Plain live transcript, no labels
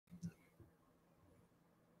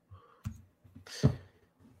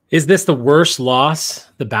Is this the worst loss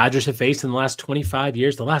the Badgers have faced in the last 25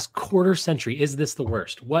 years, the last quarter century? Is this the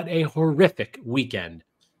worst? What a horrific weekend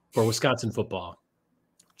for Wisconsin football.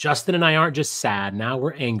 Justin and I aren't just sad. Now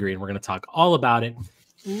we're angry, and we're going to talk all about it.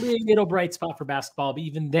 Little bright spot for basketball, but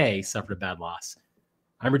even they suffered a bad loss.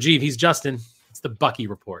 I'm Rajeev. He's Justin. It's the Bucky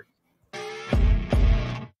Report.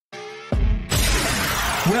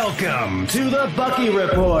 Welcome to the Bucky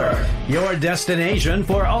Report, your destination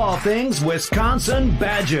for all things Wisconsin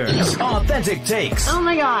Badgers. Authentic takes. Oh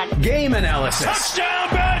my God. Game analysis. Touchdown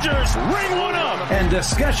Badgers! Ring one up! And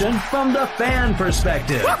discussion from the fan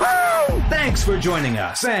perspective. Woo-hoo! Thanks for joining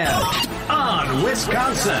us and on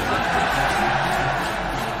Wisconsin.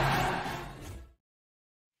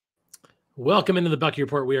 Welcome into the Bucky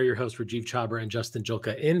Report. We are your hosts, Rajeev Chhabra and Justin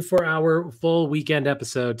Julka, in for our full weekend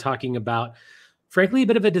episode talking about, frankly, a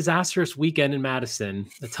bit of a disastrous weekend in Madison.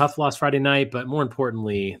 A tough loss Friday night, but more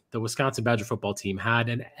importantly, the Wisconsin Badger football team had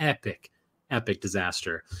an epic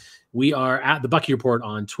disaster. We are at the Bucky Report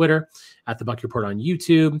on Twitter, at the Bucky Report on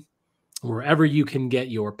YouTube, wherever you can get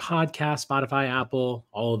your podcast, Spotify, Apple,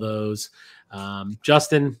 all of those.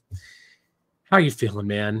 Justin, how are you feeling,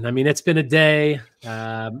 man? I mean, it's been a day.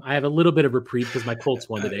 I have a little bit of reprieve because my Colts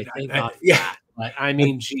won today. Thank God. Yeah. But I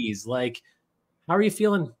mean, geez, like, how are you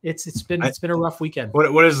feeling? It's been a rough weekend.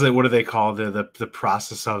 What is it? What do they call the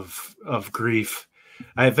process of grief?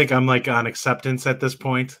 I think I'm like on acceptance at this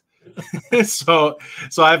point. so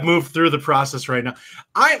I've moved through the process right now.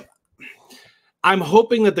 I'm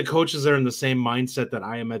hoping that the coaches are in the same mindset that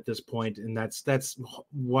I am at this point, and that's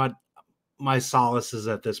what my solace is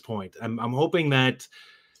at this point. I'm hoping that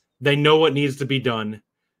they know what needs to be done,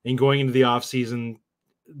 and going into the offseason,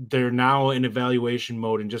 they're now in evaluation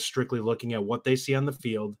mode and just strictly looking at what they see on the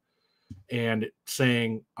field and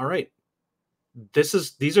saying, all right,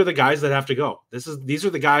 these are the guys that have to go. These are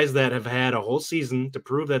the guys that have had a whole season to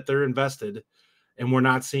prove that they're invested, and we're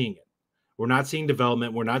not seeing it. We're not seeing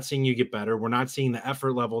development. We're not seeing you get better. We're not seeing the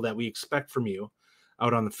effort level that we expect from you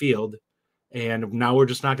out on the field. And now we're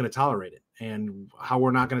just not going to tolerate it. And how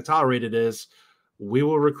we're not going to tolerate it is we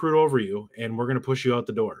will recruit over you and we're going to push you out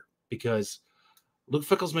the door, because Luke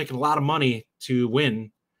Fickell's making a lot of money to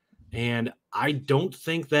win. And I don't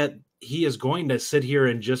think that he is going to sit here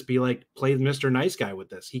and just be like, play Mr. Nice Guy with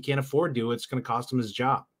this. He can't afford to. It's going to cost him his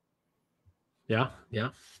job. Yeah.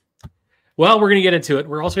 Well, we're going to get into it.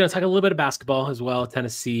 We're also going to talk a little bit of basketball as well.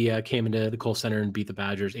 Tennessee came into the Kohl Center and beat the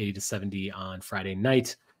Badgers 80-70 on Friday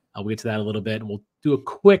night. We'll get to that a little bit, and we'll do a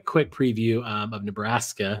quick preview of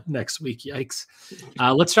Nebraska next week. Yikes.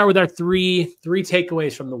 Let's start with our three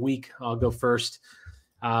takeaways from the week. I'll go first.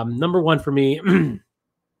 Number one for me,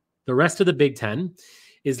 the rest of the Big Ten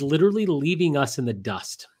is literally leaving us in the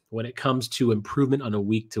dust when it comes to improvement on a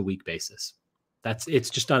week-to-week basis. It's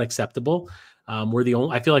just unacceptable. I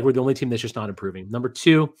feel like we're the only team that's just not improving. Number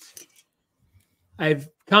two, I've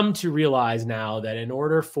come to realize now that in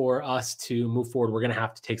order for us to move forward, we're going to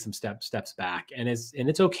have to take some steps back. And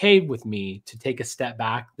it's okay with me to take a step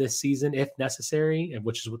back this season if necessary, and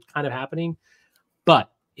which is what's kind of happening.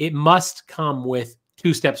 But it must come with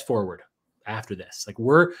 2 steps forward after this. Like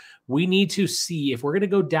we need to see, if we're going to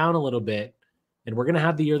go down a little bit and we're going to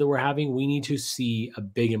have the year that we're having, we need to see a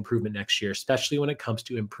big improvement next year, especially when it comes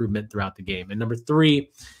to improvement throughout the game. And number 3,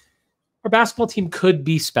 our basketball team could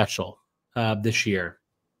be special this year.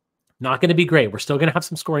 Not going to be great. We're still going to have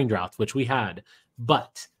some scoring droughts, which we had,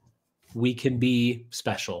 but we can be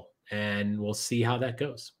special, and we'll see how that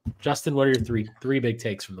goes. Justin, what are your three big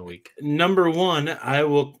takes from the week? Number 1, I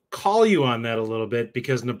will call you on that a little bit,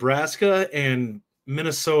 because Nebraska and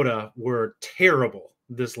Minnesota were terrible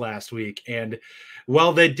this last week. And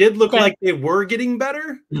while they did look like they were getting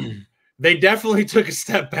better, they definitely took a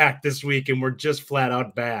step back this week and were just flat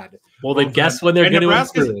out bad. Well, then guess when they're going to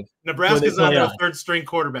improve. Nebraska's on their 3rd string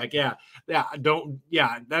quarterback. Yeah.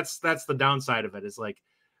 That's the downside of it. It's like,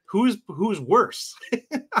 who's worse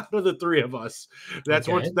out of the 3 of us? That's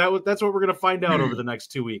what we're going to find out over the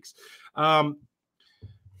next 2 weeks.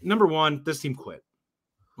 Number 1, this team quit.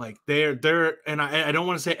 Like they're, and I don't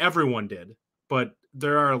want to say everyone did, but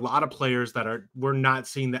there are a lot of players that we're not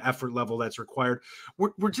seeing the effort level that's required.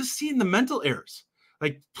 We're just seeing the mental errors.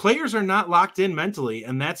 Like, players are not locked in mentally,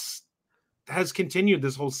 and has continued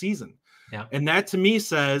this whole season. Yeah. And that to me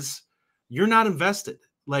says you're not invested.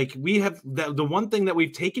 Like, we have the one thing that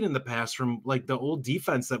we've taken in the past from like the old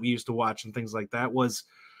defense that we used to watch and things like that was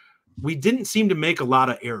we didn't seem to make a lot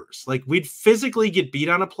of errors. Like, we'd physically get beat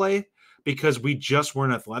on a play because we just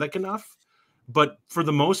weren't athletic enough. But for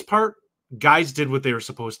the most part, guys did what they were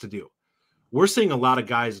supposed to do. we're seeing a lot of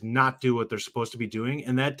guys not do what they're supposed to be doing.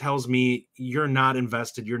 And that tells me you're not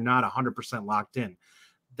invested. You're not 100% locked in.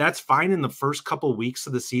 That's fine in the first couple of weeks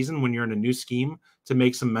of the season when you're in a new scheme to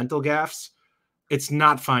make some mental gaffes. It's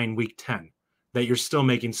not fine week 10 that you're still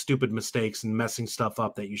making stupid mistakes and messing stuff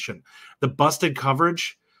up that you shouldn't. The busted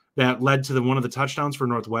coverage that led to one of the touchdowns for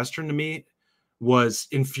Northwestern to me was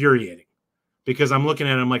infuriating because I'm looking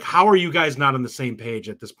at it, I'm like, how are you guys not on the same page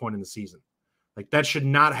at this point in the season? Like that should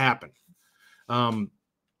not happen. And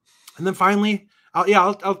then finally,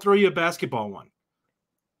 I'll throw you a basketball one.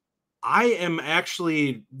 I am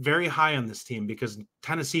actually very high on this team because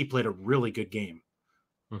Tennessee played a really good game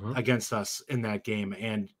against us in that game,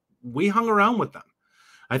 and we hung around with them.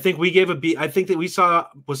 I think we gave a B. I think that we saw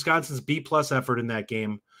Wisconsin's B+ effort in that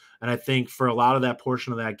game, and I think for a lot of that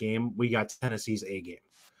portion of that game, we got Tennessee's A game,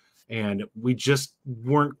 and we just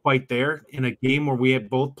weren't quite there in a game where we had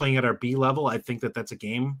both playing at our B level. I think that that's a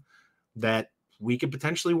game that we could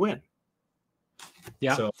potentially win.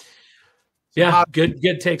 Yeah. So, yeah,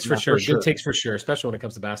 good takes for sure. Good takes for sure, especially when it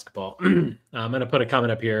comes to basketball. I'm going to put a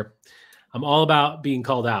comment up here. I'm all about being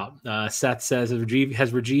called out. Seth says, has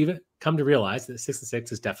Rajeev come to realize that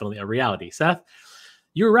 6-6 is definitely a reality? Seth,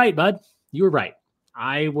 you were right, bud. You were right.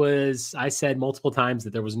 I said multiple times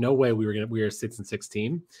that there was no way we were a 6-6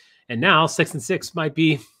 team. And now 6-6 might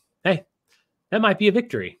be, hey, that might be a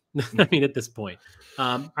victory. I mean, at this point.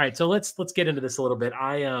 All right, so let's get into this a little bit.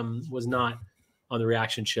 I was not on the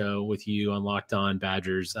reaction show with you on Locked On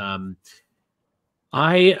Badgers.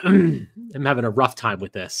 I am having a rough time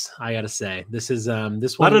with this. I got to say, this one.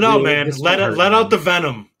 Let it out, man. Let out the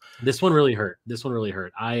venom. This one really hurt.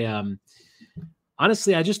 I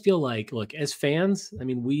honestly, I just feel like, look, as fans, I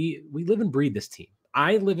mean, we live and breathe this team.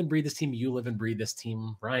 I live and breathe this team. You live and breathe this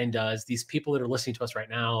team. Ryan does. These people that are listening to us right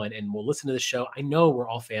now and will listen to the show, I know we're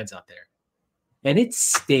all fans out there. And it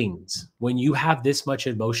stings when you have this much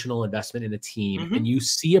emotional investment in a team and you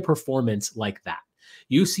see a performance like that.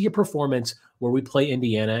 You see a performance where we play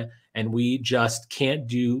Indiana and we just can't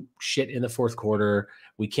do shit in the fourth quarter.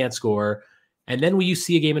 We can't score. And then you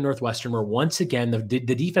see a game in Northwestern where once again, the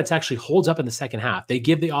defense actually holds up in the second half. They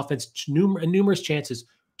give the offense numerous chances,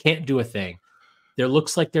 can't do a thing. There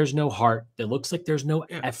looks like there's no heart. There looks like there's no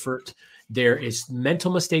effort. There is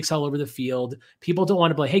mental mistakes all over the field. People don't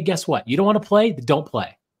want to play. Hey, guess what? You don't want to play? Don't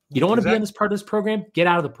play. You don't want to be on this part of this program? Get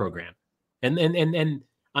out of the program. And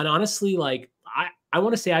honestly, like I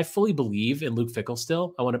want to say I fully believe in Luke Fickell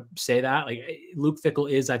still. I want to say that. Like Luke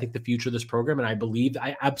Fickell is, I think, the future of this program. And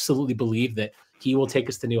I absolutely believe that he will take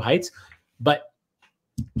us to new heights. But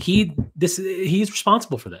he's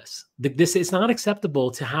responsible for this. It's not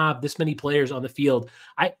acceptable to have this many players on the field.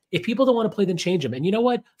 If people don't want to play, then change them. And you know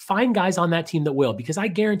what? Find guys on that team that will, because I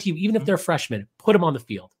guarantee you, even if they're freshmen, put them on the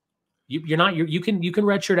field. You can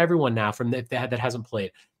redshirt everyone now from that hasn't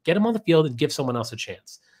played. Get them on the field and give someone else a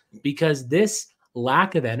chance, because this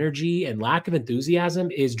lack of energy and lack of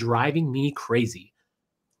enthusiasm is driving me crazy.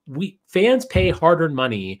 Fans pay hard-earned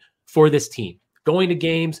money for this team, going to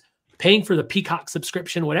games, paying for the Peacock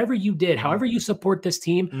subscription, whatever you did, however you support this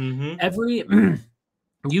team,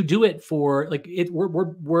 you do it for like it.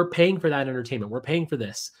 We're paying for that entertainment. We're paying for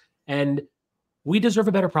this, and we deserve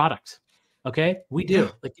a better product. Okay, we do.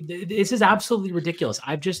 Like this is absolutely ridiculous.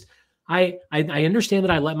 I understand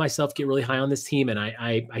that I let myself get really high on this team, and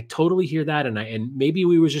I totally hear that, and maybe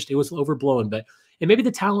it was overblown, and maybe the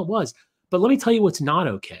talent was. But let me tell you what's not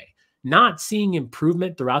okay. Not seeing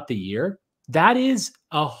improvement throughout the year. That is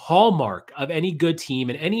a hallmark of any good team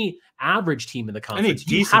and any average team in the conference.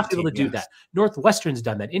 You have to be able to do that. Northwestern's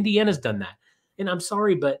done that. Indiana's done that. And I'm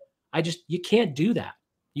sorry, but you can't do that.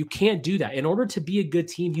 You can't do that. In order to be a good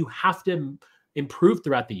team, you have to improve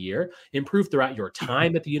throughout the year, improve throughout your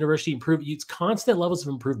time at the university, it's constant levels of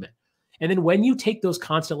improvement. And then when you take those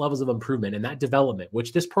constant levels of improvement and that development,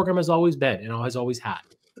 which this program has always been and has always had,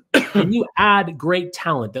 and you add great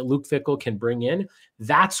talent that Luke Fickell can bring in,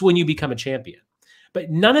 that's when you become a champion. But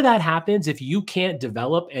none of that happens if you can't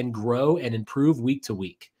develop and grow and improve week to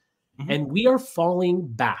week. And we are falling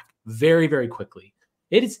back very, very quickly.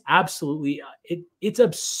 It is absolutely, it's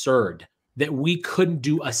absurd that we couldn't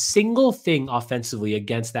do a single thing offensively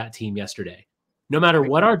against that team yesterday. No matter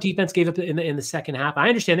what our defense gave up in the second half. I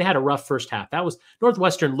understand they had a rough first half. That was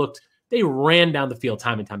Northwestern they ran down the field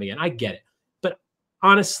time and time again. I get it. But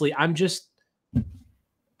honestly, I'm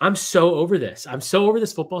so over this. I'm so over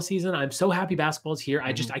this football season. I'm so happy basketball's here.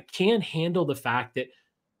 I can't handle the fact that,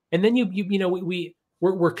 and then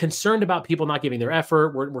we're concerned about people not giving their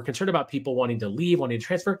effort. We're concerned about people wanting to leave, wanting to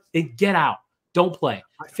transfer. They get out. Don't play.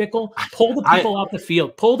 Fickell, pull the people off the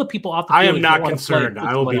field. Pull the people off the field. I am not concerned.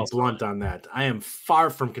 I will be blunt on that. I am far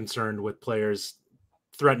from concerned with players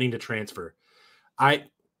threatening to transfer. I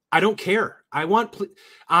don't care.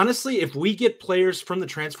 Honestly, if we get players from the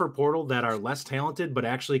transfer portal that are less talented but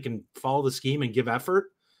actually can follow the scheme and give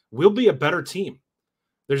effort, we'll be a better team.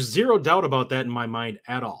 There's zero doubt about that in my mind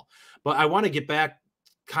at all. But I want to get back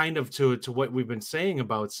kind of to what we've been saying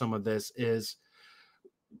about some of this is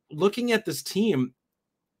looking at this team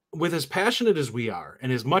with as passionate as we are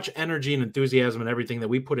and as much energy and enthusiasm and everything that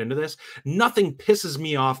we put into this, nothing pisses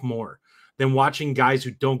me off more than watching guys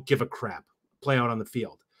who don't give a crap play out on the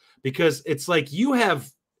field, because it's like you have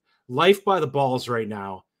life by the balls right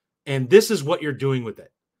now. And this is what you're doing with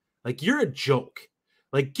it. Like, you're a joke.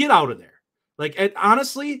 Like, get out of there. Like,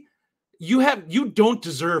 honestly, you don't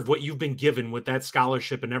deserve what you've been given with that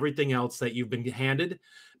scholarship and everything else that you've been handed,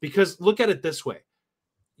 because look at it this way.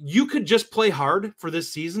 You could just play hard for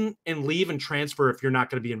this season and leave and transfer if you're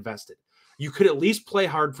not going to be invested. You could at least play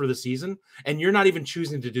hard for the season, and you're not even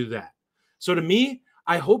choosing to do that. So to me,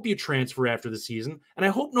 I hope you transfer after the season, and I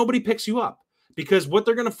hope nobody picks you up, because what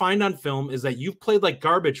they're going to find on film is that you've played like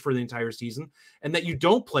garbage for the entire season and that you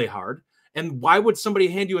don't play hard. And why would somebody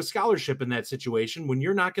hand you a scholarship in that situation when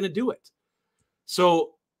you're not going to do it?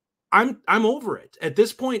 So I'm over it. At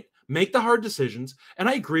this point, make the hard decisions. And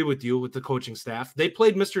I agree with you with the coaching staff. They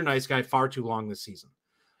played Mr. Nice Guy far too long this season.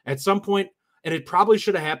 At some point, and it probably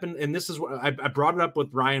should have happened, and this is what I brought it up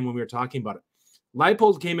with Ryan when we were talking about it.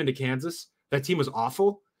 Leipold came into Kansas. That team was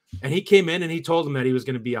awful. And he came in and he told them that he was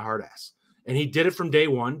going to be a hard ass. And he did it from day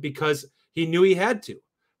one because he knew he had to.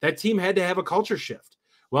 That team had to have a culture shift.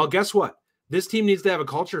 Well, guess what? This team needs to have a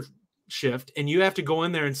culture shift, and you have to go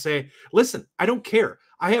in there and say, listen, I don't care.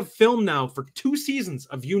 I have film now for 2 seasons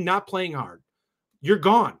of you not playing hard. You're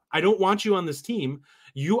gone. I don't want you on this team.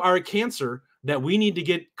 You are a cancer that we need to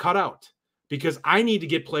get cut out, because I need to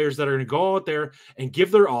get players that are going to go out there and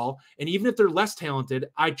give their all. And even if they're less talented,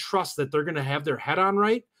 I trust that they're going to have their head on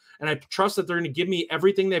right. And I trust that they're going to give me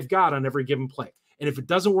everything they've got on every given play. And if it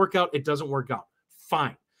doesn't work out, it doesn't work out.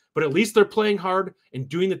 Fine. But at least they're playing hard and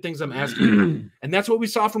doing the things I'm asking them. And that's what we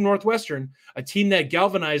saw from Northwestern, a team that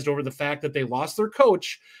galvanized over the fact that they lost their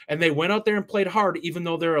coach and they went out there and played hard, even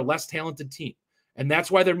though they're a less talented team. And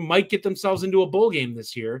that's why they might get themselves into a bowl game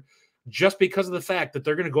this year, just because of the fact that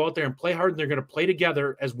they're going to go out there and play hard and they're going to play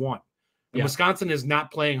together as one. And Wisconsin is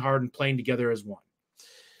not playing hard and playing together as one.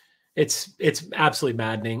 It's absolutely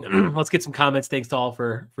maddening. Let's get some comments. Thanks to all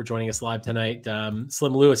for joining us live tonight.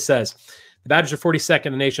 Slim Lewis says, the Badgers are 42nd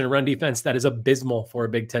in the nation in run defense. That is abysmal for a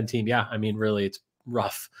Big Ten team. Yeah, I mean, really, it's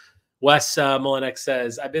rough. Wes Molinek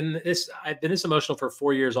says, I've been this emotional for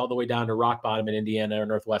 4 years, all the way down to rock bottom in Indiana or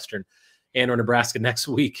Northwestern and/or Nebraska next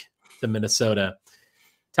week to Minnesota.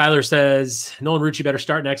 Tyler says, Nolan Rucci better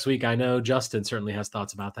start next week. I know Justin certainly has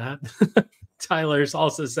thoughts about that. Tyler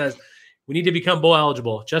also says, we need to become bowl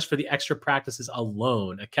eligible just for the extra practices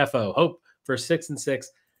alone. A Kefo, hope for 6-6.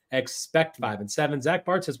 Expect 5-7. Zach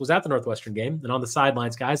Bart says, was at the Northwestern game, and on the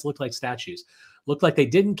sidelines, guys looked like statues. Looked like they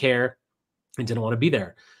didn't care and didn't want to be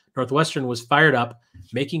there. Northwestern was fired up.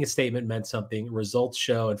 Making a statement meant something. Results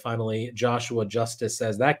show. And finally, Joshua Justice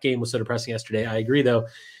says, that game was so depressing yesterday. I agree, though.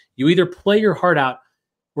 You either play your heart out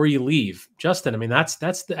or you leave. Justin, I mean, I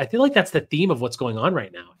feel like that's the theme of what's going on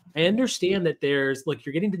right now. I understand that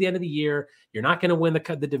you're getting to the end of the year. You're not going to win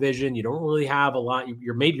the division. You don't really have a lot.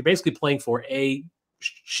 You're basically playing for a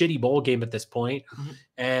shitty bowl game at this point. Mm-hmm.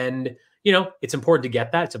 And, it's important to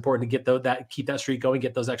get that. It's important to get keep that streak going,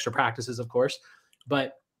 get those extra practices, of course.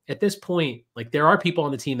 But at this point, like, there are people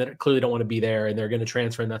on the team that clearly don't want to be there and they're going to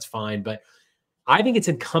transfer, and that's fine. But I think it's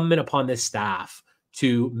incumbent upon this staff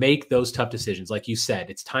to make those tough decisions. Like you said,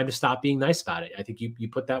 it's time to stop being nice about it. I think you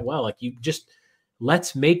put that well. Like, you just,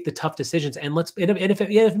 let's make the tough decisions, and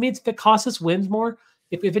if it costs us wins more,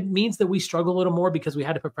 if it means that we struggle a little more because we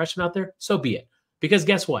had to put pressure out there, so be it. Because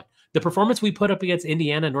guess what? The performance we put up against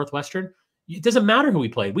Indiana and Northwestern, it doesn't matter who we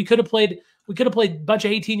played. We could have played a bunch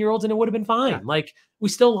of 18-year-olds and it would have been fine. Yeah. Like, we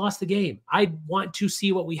still lost the game. I want to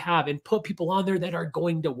see what we have and put people on there that are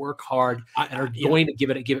going to work hard and are going to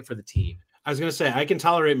give it for the team. I was going to say, I can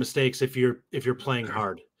tolerate mistakes if you're playing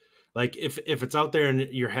hard. Like, if it's out there and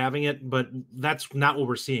you're having it, but that's not what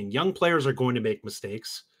we're seeing. Young players are going to make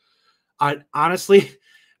mistakes. Honestly,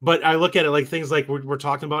 but I look at it like things like we're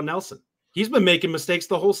talking about Nelson. He's been making mistakes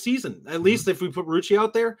the whole season. At least if we put Rucci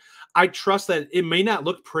out there, I trust that it may not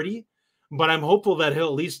look pretty, but I'm hopeful that he'll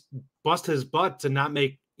at least bust his butt to not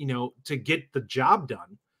make, to get the job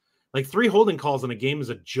done. Like, 3 holding calls in a game is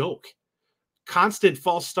a joke. Constant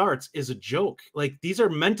false starts is a joke. Like, these are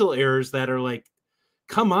mental errors that are like,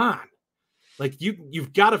 come on. Like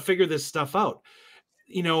you've got to figure this stuff out.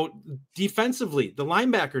 You know, defensively, the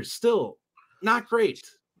linebackers still not great,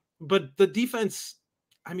 but the defense,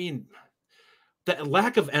 I mean, the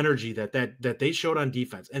lack of energy that they showed on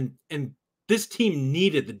defense, and this team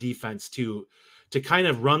needed the defense to kind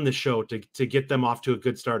of run the show to get them off to a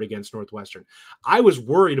good start against Northwestern. I was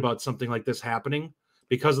worried about something like this happening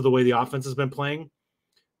because of the way the offense has been playing,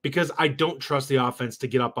 because I don't trust the offense to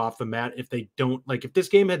get up off the mat if they don't, like, if this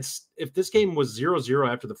game was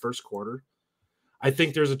 0-0 after the first quarter, I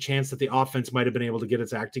think there's a chance that the offense might have been able to get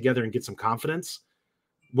its act together and get some confidence.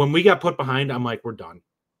 When we got put behind, I'm like, we're done.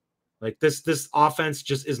 Like this offense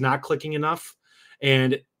just is not clicking enough.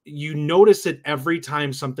 And you notice it every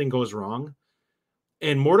time something goes wrong.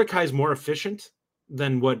 And Mordecai is more efficient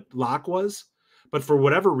than what Locke was. But for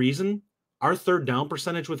whatever reason, our third down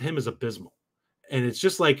percentage with him is abysmal. And it's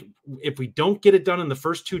just like, if we don't get it done in the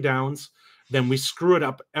first 2 downs, then we screw it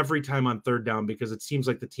up every time on third down because it seems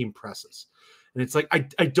like the team presses. And it's like,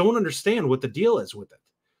 I don't understand what the deal is with it.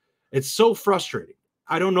 It's so frustrating.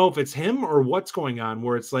 I don't know if it's him or what's going on,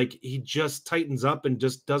 where it's like he just tightens up and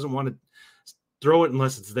just doesn't want to throw it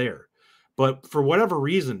unless it's there. But for whatever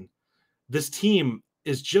reason, this team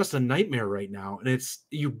is just a nightmare right now. And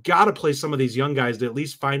you got to play some of these young guys to at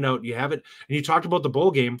least find out you have it. And you talked about the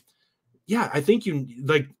bowl game. Yeah, I think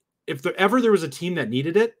if ever there was a team that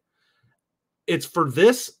needed it, it's for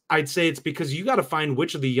this. I'd say it's because you got to find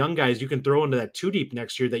which of the young guys you can throw into that 2 deep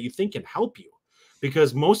next year that you think can help you.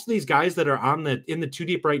 Because most of these guys that are in the 2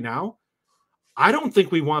 deep right now, I don't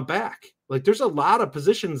think we want back. Like, there's a lot of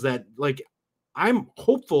positions that, like, I'm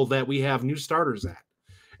hopeful that we have new starters at.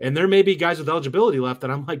 And there may be guys with eligibility left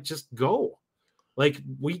that I'm like, just go. Like,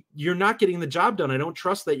 you're not getting the job done. I don't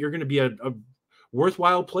trust that you're going to be a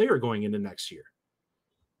worthwhile player going into next year.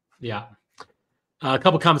 Yeah. A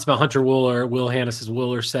couple comments about Hunter Wooler. Will Hannah says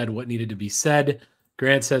Wooler said what needed to be said.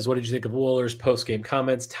 Grant says, what did you think of Wooler's post-game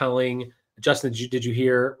comments? Telling Justin, did you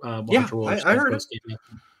hear? Yeah, I heard it.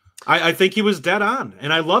 I think he was dead on.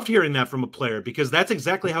 And I loved hearing that from a player, because that's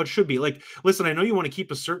exactly how it should be. Like, listen, I know you want to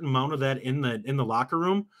keep a certain amount of that in the locker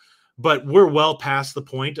room, but we're well past the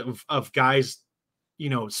point of guys,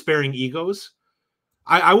 sparing egos.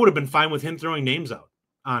 I would have been fine with him throwing names out,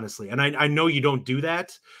 honestly. And I know you don't do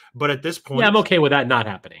that, but at this point, yeah, I'm okay with that not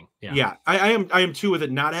happening. Yeah, I am too with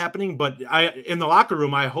it not happening. But in the locker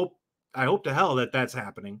room, I hope to hell that that's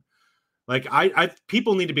happening. Like,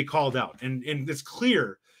 people need to be called out, and it's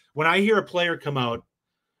clear when I hear a player come out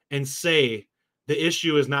and say the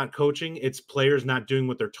issue is not coaching, it's players not doing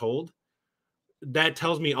what they're told. That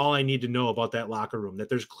tells me all I need to know about that locker room, that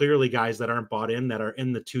there's clearly guys that aren't bought in, that are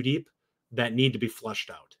in the 2 deep, that need to be flushed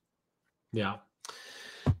out. Yeah,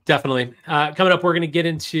 definitely. Coming up, we're going to get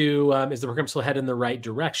into, is the program still headed in the right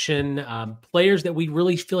direction? Players that we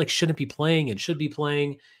really feel like shouldn't be playing and should be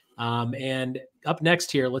playing. And up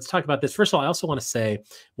next here, let's talk about this. First of all, I also want to say,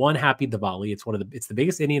 happy Diwali. It's the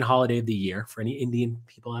biggest Indian holiday of the year for any Indian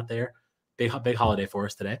people out there. Big holiday for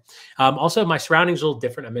us today. Also, my surroundings are a little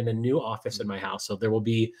different. I'm in a new office in my house, so there will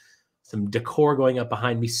be some decor going up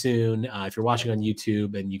behind me soon. If you're watching on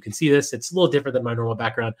YouTube and you can see this, it's a little different than my normal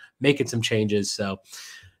background, making some changes. So,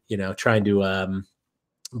 trying to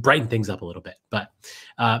brighten things up a little bit. But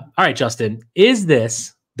all right, Justin, is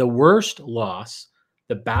this the worst loss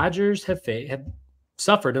the Badgers have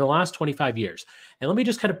suffered in the last 25 years? And let me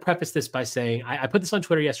just kind of preface this by saying, I put this on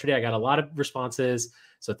Twitter yesterday. I got a lot of responses.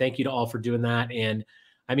 So thank you to all for doing that. And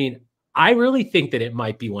I mean, I really think that it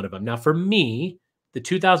might be one of them. Now, for me, the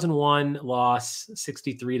 2001 loss,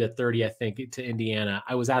 63-30, I think, to Indiana,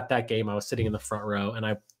 I was at that game. I was sitting in the front row and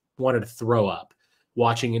I wanted to throw up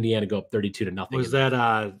watching Indiana go up 32-0. Was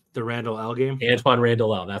that the Randall L game? Antoine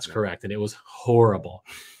Randall L, that's correct. And it was horrible.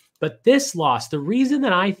 But this loss, the reason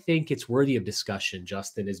that I think it's worthy of discussion,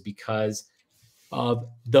 Justin, is because of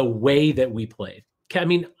the way that we played. I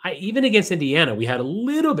mean, even against Indiana, we had a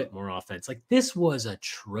little bit more offense. Like, this was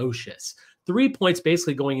atrocious. 3 points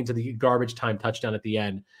basically going into the garbage time touchdown at the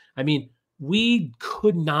end. I mean, we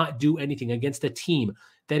could not do anything against a team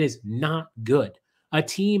that is not good. A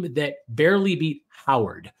team that barely beat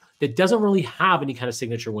Howard, that doesn't really have any kind of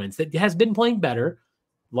signature wins, that has been playing better,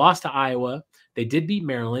 lost to Iowa. They did beat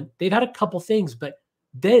Maryland. They've had a couple things, but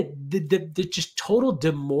the just total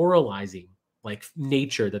demoralizing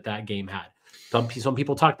nature that game had. Some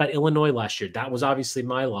people talked about Illinois last year. That was obviously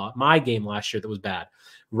my game last year that was bad.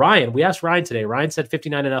 Ryan, we asked Ryan today. Ryan said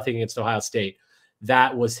 59-0 against Ohio State.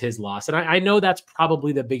 That was his loss. And I know that's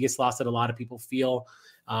probably the biggest loss that a lot of people feel.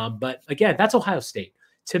 But again, that's Ohio State.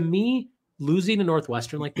 To me, losing to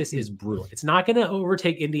Northwestern like this is brutal. It's not going to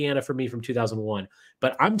overtake Indiana for me from 2001,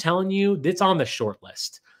 but I'm telling you, it's on the short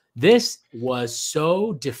list. This was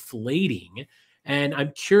so deflating. And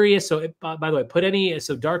I'm curious. So, by the way,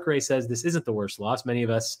 so Dark Ray says this isn't the worst loss. Many of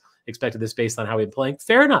us expected this based on how we've been playing.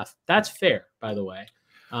 Fair enough. That's fair, by the way,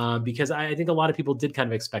 because I think a lot of people did kind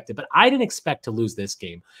of expect it, but I didn't expect to lose this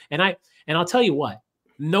game. And I'll tell you what,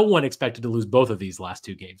 no one expected to lose both of these last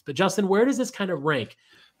two games. But Justin, where does this kind of rank?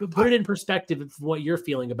 But put it in perspective of what you're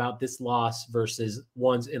feeling about this loss versus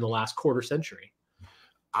ones in the last quarter century.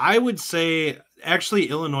 I would say actually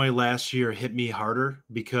Illinois last year hit me harder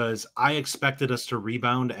because I expected us to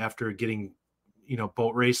rebound after getting,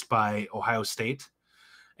 boat raced by Ohio State.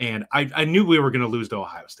 And I knew we were going to lose to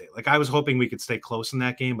Ohio State. Like I was hoping we could stay close in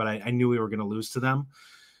that game, but I knew we were going to lose to them.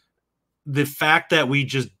 The fact that we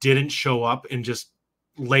just didn't show up and just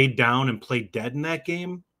laid down and played dead in that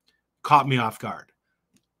game caught me off guard.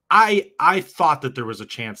 I thought that there was a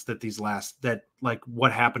chance that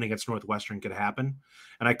what happened against Northwestern could happen.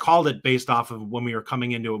 And I called it based off of when we were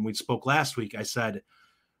coming into it and we spoke last week. I said,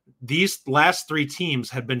 these last three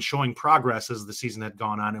teams had been showing progress as the season had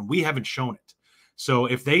gone on, and we haven't shown it. So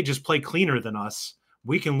if they just play cleaner than us,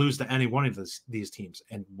 we can lose to any one of these teams.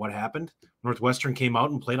 And what happened? Northwestern came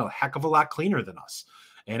out and played a heck of a lot cleaner than us.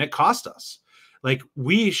 And it cost us. Like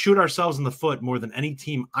we shoot ourselves in the foot more than any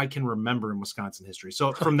team I can remember in Wisconsin history.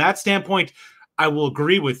 So from that standpoint, I will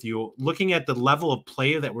agree with you. Looking at the level of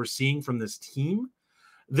play that we're seeing from this team,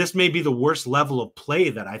 this may be the worst level of play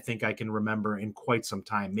that I think I can remember in quite some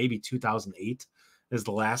time. Maybe 2008 is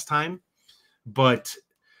the last time. But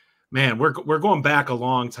man, we're going back a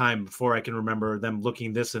long time before I can remember them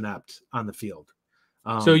looking this inept on the field.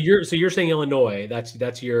 So you're saying Illinois?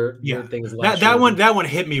 That's your thing. Is that one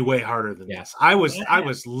hit me way harder than this. I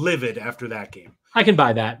was livid after that game. I can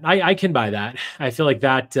buy that. I can buy that. I feel like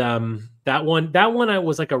that one I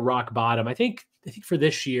was like a rock bottom. I think for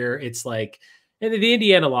this year it's like, and the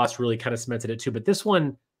Indiana loss really kind of cemented it too. But this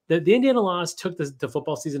one, the Indiana loss took the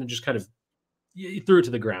football season and just kind of threw it to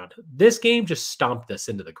the ground. This game just stomped us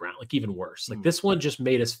into the ground, like even worse. Like this one just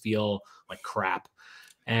made us feel like crap.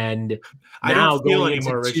 And I don't feel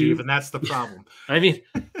anymore, Rajeev, and that's the problem. I mean,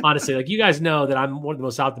 honestly, like you guys know that I'm one of the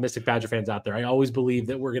most optimistic Badger fans out there. I always believe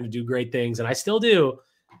that we're going to do great things, and I still do.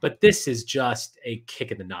 But this is just a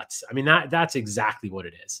kick in the nuts. I mean, that's exactly what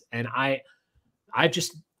it is. And I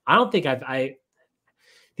don't think the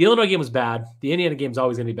Illinois game was bad. The Indiana game is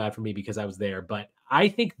always going to be bad for me because I was there. But I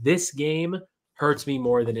think this game hurts me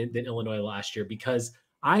more than Illinois last year because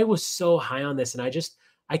I was so high on this, and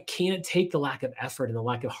I can't take the lack of effort and the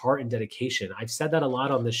lack of heart and dedication. I've said that a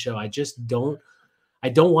lot on this show. I don't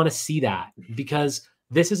want to see that because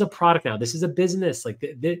this is a product now. This is a business. Like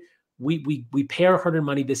we pay our hard-earned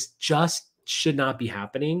money. This just should not be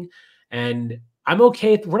happening. And I'm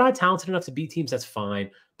okay if we're not talented enough to beat teams. That's fine.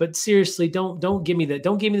 But seriously, don't give me that.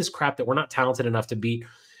 Don't give me this crap that we're not talented enough to beat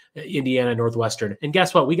Indiana, Northwestern. And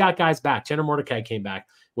guess what? We got guys back. Tanner Mordecai came back,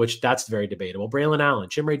 which that's very debatable. Braelon Allen,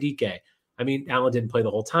 Chimere Dike. I mean, Allen didn't play the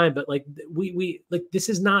whole time, but like we this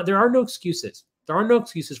is not, there are no excuses. There are no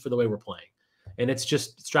excuses for the way we're playing. And it's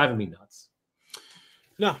driving me nuts.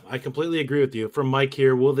 No, I completely agree with you. From Mike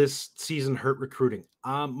here, will this season hurt recruiting?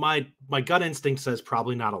 My gut instinct says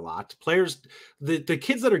probably not a lot. Players, the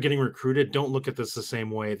kids that are getting recruited don't look at this the same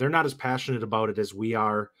way. They're not as passionate about it as we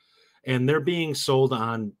are. And they're being sold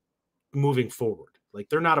on moving forward. Like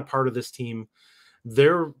they're not a part of this team.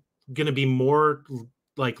 They're going to be more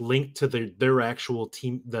like linked to their actual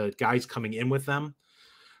team, the guys coming in with them.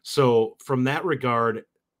 So from that regard,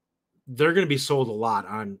 they're going to be sold a lot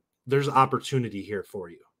on there's opportunity here for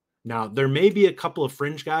you. Now, there may be a couple of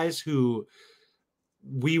fringe guys who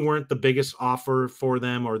we weren't the biggest offer for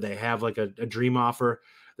them, or they have like a dream offer.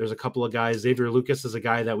 There's a couple of guys. Xavier Lucas is a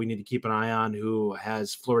guy that we need to keep an eye on who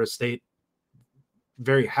has Florida State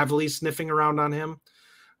very heavily sniffing around on him,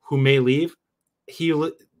 who may leave.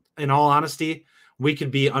 In all honesty, we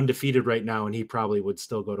could be undefeated right now, and he probably would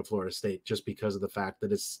still go to Florida State just because of the fact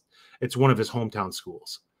that it's one of his hometown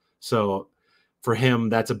schools. So for him,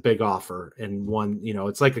 that's a big offer. And one,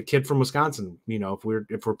 it's like a kid from Wisconsin. If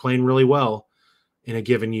we're playing really well in a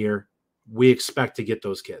given year, we expect to get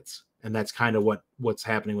those kids. And that's kind of what's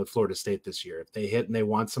happening with Florida State this year. If they hit and they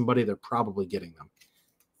want somebody, they're probably getting them.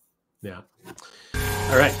 Yeah.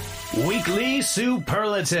 All right. Weekly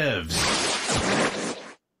superlatives.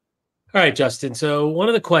 All right, Justin. So one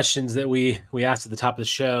of the questions that we asked at the top of the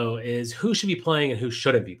show is who should be playing and who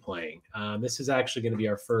shouldn't be playing. This is actually going to be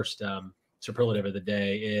our first superlative of the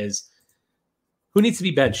day is who needs to be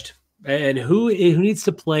benched and who needs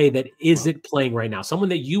to play that isn't playing right now. Someone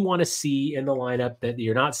that you want to see in the lineup that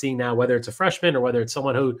you're not seeing now, whether it's a freshman or whether it's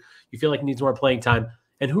someone who you feel like needs more playing time.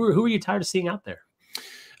 And who are you tired of seeing out there?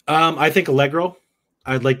 I think Allegro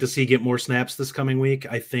I'd like to see get more snaps this coming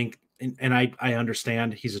week. I think, and I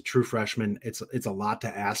understand he's a true freshman. It's a lot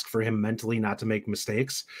to ask for him mentally not to make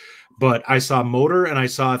mistakes, but I saw motor and I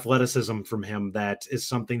saw athleticism from him. That is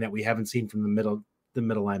something that we haven't seen from the middle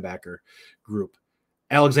linebacker group.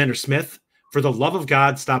 Alexander Smith, for the love of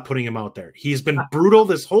God, stop putting him out there. He's been brutal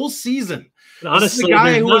this whole season. Honestly, this is the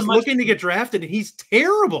guy who was looking to get drafted, and he's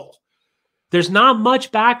terrible. There's not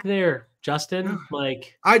much back there, Justin.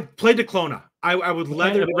 Like, I'd play DeClona. I would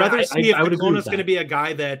rather see if DeClona is going to be a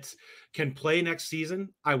guy that can play next season.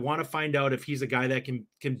 I want to find out if he's a guy that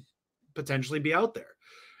can potentially be out there.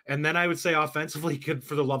 And then I would say offensively, could,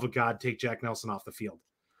 for the love of God, take Jack Nelson off the field.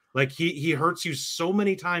 Like, he hurts you so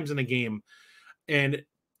many times in a game. And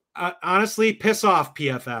honestly, piss off,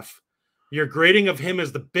 PFF. Your grading of him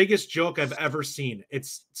is the biggest joke I've ever seen.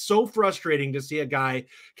 It's so frustrating to see a guy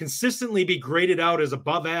consistently be graded out as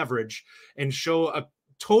above average and show a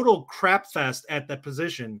total crap fest at that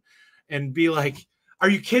position and be like, are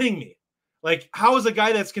you kidding me? Like, how is a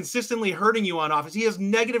guy that's consistently hurting you on offense? He has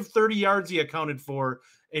negative 30 yards he accounted for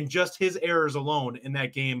in just his errors alone in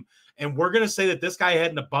that game. And we're going to say that this guy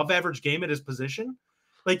had an above average game at his position?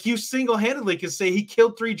 Like, you single-handedly could say he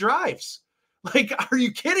killed 3 drives. Like, are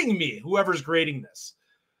you kidding me? Whoever's grading this.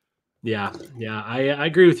 Yeah. I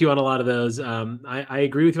agree with you on a lot of those. I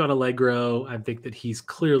agree with you on Allegro. I think that he's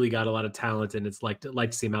clearly got a lot of talent, and it's like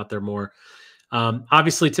to see him out there more.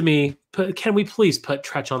 Obviously, to me, can we please put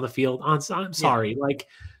Tretch on the field? I'm sorry. Yeah. Like,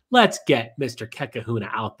 let's get Mr.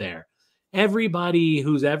 Kekahuna out there. Everybody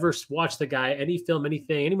who's ever watched the guy, any film,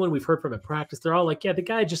 anything, anyone we've heard from at practice, they're all like, yeah, the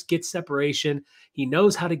guy just gets separation. He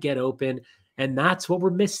knows how to get open. And that's what we're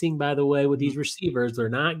missing, by the way, with these receivers. They're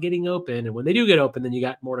not getting open. And when they do get open, then you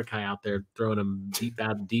got Mordecai out there throwing them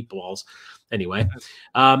deep balls. Anyway,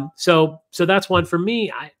 so that's one for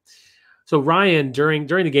me. So Ryan, during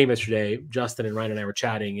the game yesterday, Justin and Ryan and I were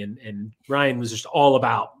chatting, and Ryan was just all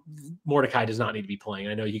about Mordecai does not need to be playing.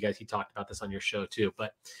 I know he talked about this on your show too,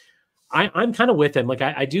 but I'm kind of with him. Like,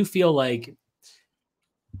 I do feel like,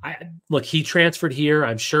 look, he transferred here.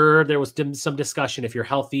 I'm sure there was some discussion. If you're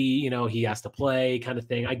healthy, he has to play kind of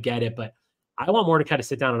thing. I get it, but I want Mordecai to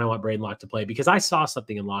sit down and I want Braelon to play because I saw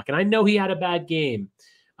something in Locke, and I know he had a bad game,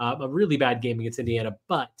 a really bad game against Indiana,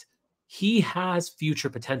 but he has future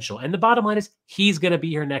potential. And the bottom line is he's going to be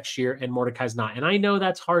here next year and Mordecai's not. And I know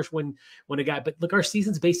that's harsh when a guy, but look, our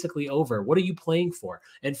season's basically over. What are you playing for?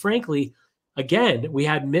 And frankly, again, we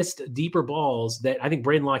had missed deeper balls that I think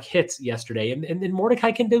Braelon Locke hits yesterday. And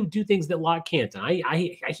Mordecai can do things that Locke can't. And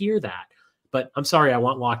I hear that. But I'm sorry, I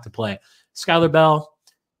want Locke to play. Skylar Bell,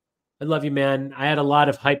 I love you, man. I had a lot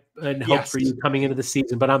of hype and hope for you coming into the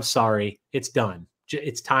season, but I'm sorry. It's done.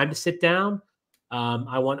 It's time to sit down.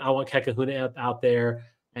 I want Kekahuna out there.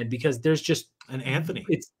 And because there's just an Anthony.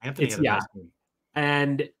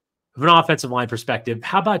 And from an offensive line perspective,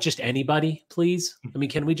 how about just anybody, please? I mean,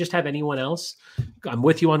 can we just have anyone else? I'm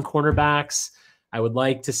with you on cornerbacks. I would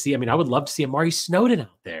like to see, I would love to see Amari Snowden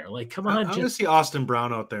out there. Like, come on. I want to see Austin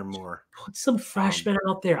Brown out there more. Put some freshmen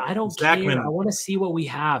out there. I don't care. I want to see what we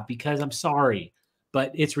have because I'm sorry,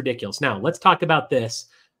 but it's ridiculous. Now, let's talk about this.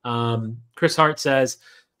 Chris Hart says,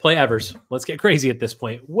 play Evers. Let's get crazy at this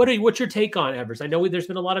point. What's your take on Evers? I know there's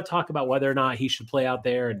been a lot of talk about whether or not he should play out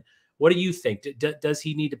there, and what do you think? Does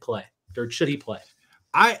he need to play, or should he play?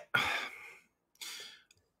 I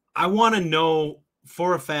want to know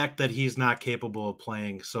for a fact that he's not capable of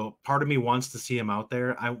playing. So part of me wants to see him out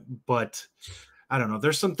there. But I don't know.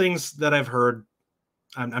 There's some things that I've heard.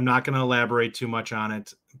 I'm not going to elaborate too much on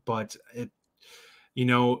it, but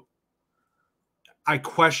I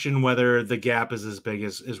question whether the gap is as big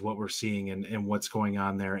as what we're seeing and what's going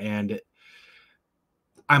on there. And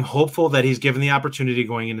I'm hopeful that he's given the opportunity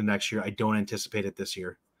going into next year. I don't anticipate it this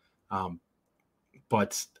year.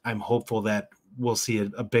 But I'm hopeful that we'll see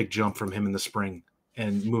a big jump from him in the spring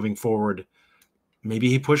and moving forward. Maybe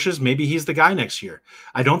he pushes, maybe he's the guy next year.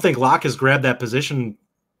 I don't think Locke has grabbed that position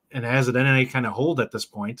and has it in any kind of hold at this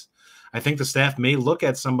point. I think the staff may look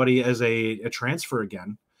at somebody as a transfer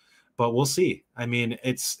again, but we'll see. I mean,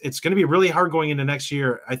 it's going to be really hard going into next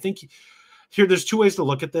year. I think here, there's two ways to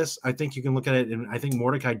look at this. I think you can look at it, and I think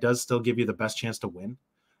Mordecai does still give you the best chance to win.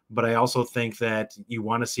 But I also think that you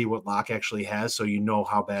want to see what Locke actually has, so you know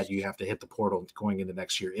how bad you have to hit the portal going into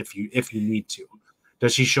next year if you need to.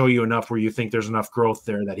 Does he show you enough where you think there's enough growth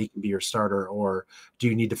there that he can be your starter, or do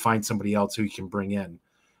you need to find somebody else who you can bring in?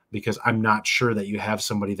 Because I'm not sure that you have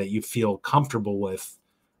somebody that you feel comfortable with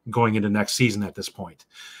going into next season at this point.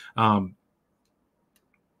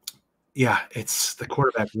 It's the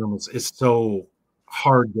quarterback room is so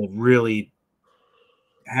hard to really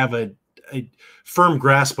have a firm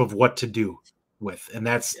grasp of what to do with. And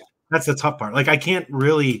that's the tough part. Like, I can't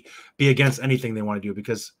really be against anything they want to do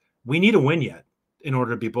because we need a win yet in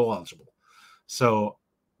order to be bowl eligible. So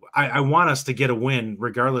I want us to get a win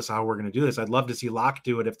regardless of how we're going to do this. I'd love to see Locke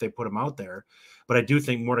do it if they put him out there, but I do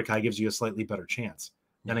think Mordecai gives you a slightly better chance.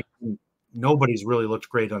 And again, nobody's really looked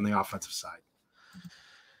great on the offensive side.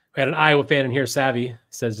 We had an Iowa fan in here, Savvy,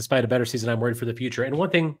 says, despite a better season, I'm worried for the future. And one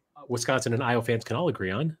thing Wisconsin and Iowa fans can all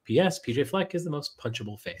agree on, P.S., PJ Fleck is the most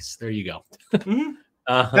punchable face. There you go.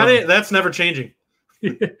 That's never changing.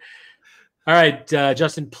 All right,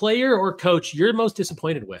 Justin, player or coach you're most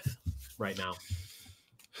disappointed with right now?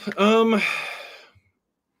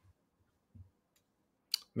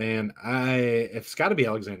 Man, it's got to be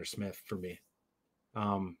Alexander Smith for me.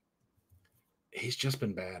 He's just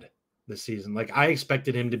been bad this season. Like, I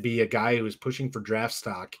expected him to be a guy who was pushing for draft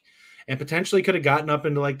stock and potentially could have gotten up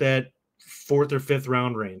into like that 4th or 5th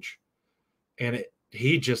round range. And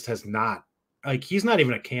he just has not. Like, he's not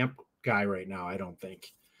even a camp guy right now, I don't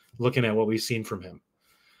think, looking at what we've seen from him.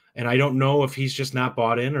 And I don't know if he's just not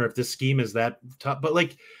bought in or if this scheme is that tough. But,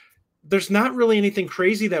 like, there's not really anything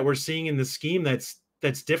crazy that we're seeing in the scheme that's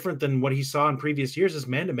different than what he saw in previous years. His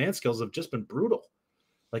man-to-man skills have just been brutal.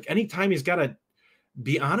 Like, anytime he's got to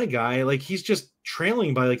be on a guy, like, he's just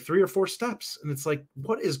trailing by like 3 or 4 steps. And it's like,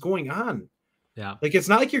 what is going on? Yeah. Like, it's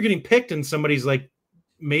not like you're getting picked and somebody's like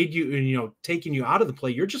made you, and, you know, taking you out of the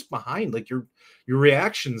play. You're just behind. Like, your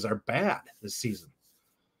reactions are bad this season.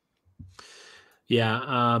 Yeah.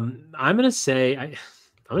 I'm going to say,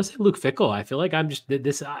 Luke Fickell. I feel like I'm just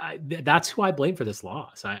that's who I blame for this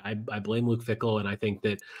loss. I blame Luke Fickell. And I think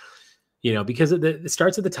that, you know, because it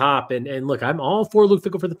starts at the top, and look, I'm all for Luke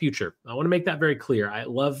Fickell for the future. I want to make that very clear. I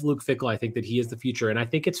love Luke Fickell. I think that he is the future. And I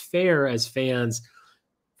think it's fair as fans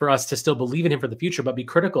for us to still believe in him for the future, but be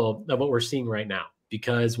critical of what we're seeing right now,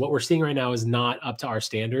 because what we're seeing right now is not up to our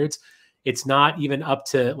standards. It's not even up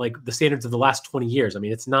to like the standards of the last 20 years. I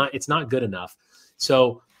mean, it's not good enough.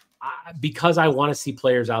 So because I want to see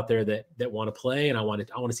players out there that want to play, and I want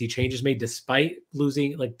to see changes made despite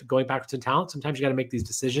losing, like going backwards in talent. Sometimes you got to make these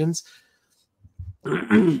decisions.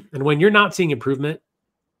 And when you're not seeing improvement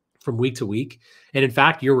from week to week, and in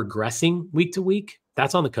fact, you're regressing week to week,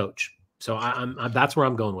 that's on the coach. So that's where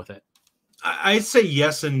I'm going with it. I'd say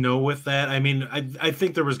yes and no with that. I mean, I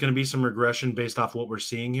think there was going to be some regression based off what we're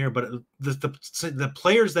seeing here, but the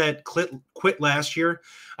players that quit last year,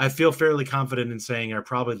 I feel fairly confident in saying are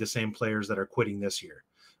probably the same players that are quitting this year,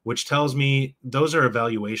 which tells me those are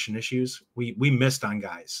evaluation issues. We missed on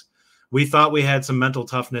guys. We thought we had some mental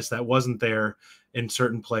toughness that wasn't there in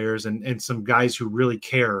certain players and some guys who really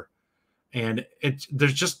care. And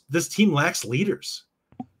there's just, this team lacks leaders.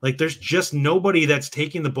 Like, there's just nobody that's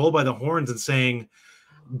taking the bull by the horns and saying,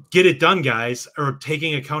 get it done, guys, or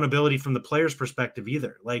taking accountability from the player's perspective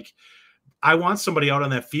either. Like, I want somebody out on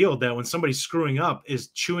that field that when somebody's screwing up is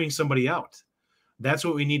chewing somebody out. That's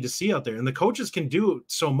what we need to see out there. And the coaches can do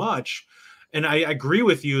so much. And I agree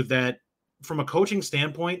with you that from a coaching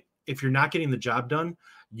standpoint, if you're not getting the job done,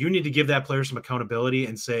 you need to give that player some accountability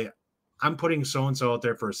and say, I'm putting so-and-so out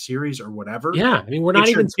there for a series or whatever. Yeah. I mean, we're not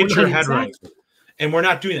even get your head right. And we're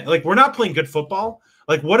not doing that. Like, we're not playing good football.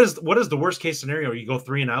 Like, what is the worst case scenario? You go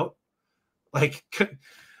 3 and out. Like,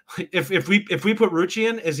 if we put Rucci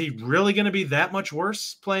in, is he really going to be that much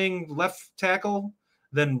worse playing left tackle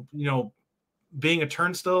than, you know, being a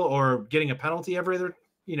turnstile or getting a penalty every other,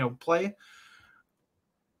 you know, play?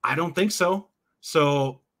 I don't think so.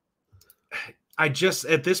 So I just,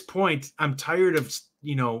 at this point, I'm tired of,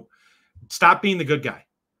 you know, stop being the good guy.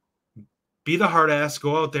 Be the hard ass,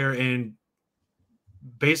 go out there and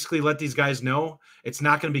basically let these guys know it's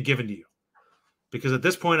not going to be given to you, because at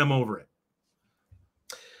this point I'm over it.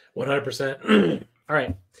 100%. All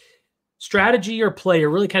right. Strategy or play, or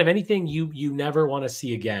really kind of anything you never want to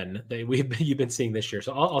see again that you've been seeing this year.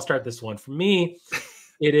 So I'll start this one. For me,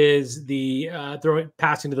 it is the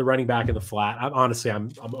passing to the running back in the flat.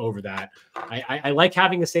 I'm over that. I like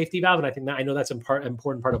having a safety valve, and I think that I know that's an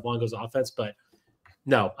important part of Longo's offense, but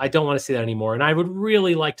no, I don't want to see that anymore. And I would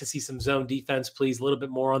really like to see some zone defense, please, a little bit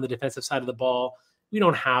more on the defensive side of the ball. We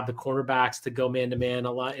don't have the cornerbacks to go man-to-man in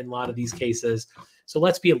a lot of these cases. So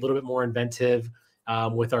let's be a little bit more inventive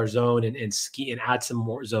with our zone and add some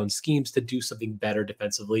more zone schemes to do something better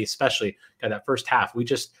defensively, especially kind of that first half. We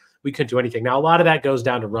couldn't do anything. Now, a lot of that goes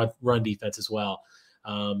down to run defense as well.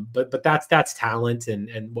 But that's talent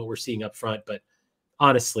and what we're seeing up front. But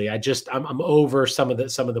honestly, I'm over some of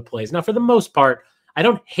the plays. Now, for the most part, I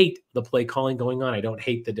don't hate the play calling going on. I don't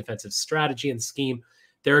hate the defensive strategy and scheme.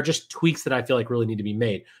 There are just tweaks that I feel like really need to be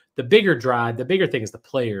made. The bigger thing is the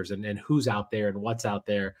players and who's out there and what's out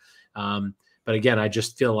there. But again, I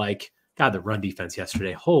just feel like God, the run defense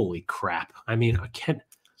yesterday. Holy crap. I mean, I can't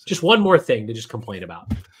just one more thing to just complain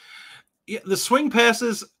about. Yeah, the swing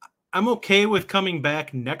passes, I'm okay with coming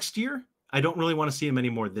back next year. I don't really want to see him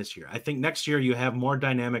anymore this year. I think next year you have more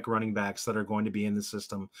dynamic running backs that are going to be in the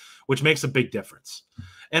system, which makes a big difference.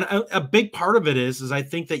 And a big part of it is I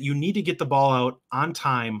think that you need to get the ball out on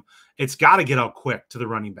time. It's got to get out quick to the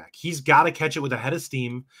running back. He's got to catch it with a head of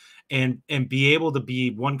steam and be able to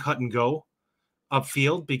be one cut and go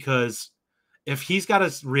upfield, because if he's got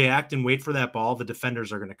to react and wait for that ball, the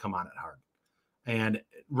defenders are going to come on it hard. And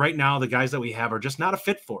right now, the guys that we have are just not a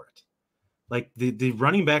fit for it. Like the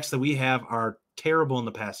running backs that we have are terrible in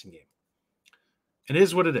the passing game. It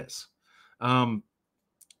is what it is.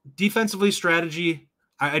 Defensively, strategy,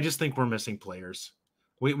 I just think we're missing players.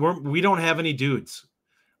 We don't have any dudes.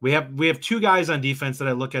 We have two guys on defense that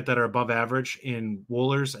I look at that are above average in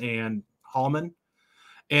Wohlers and Hallman,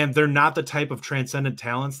 and they're not the type of transcendent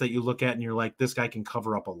talents that you look at and you're like, this guy can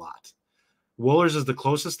cover up a lot. Wohlers is the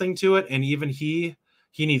closest thing to it, and even he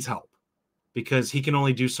needs help because he can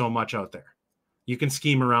only do so much out there. You can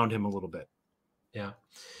scheme around him a little bit. Yeah.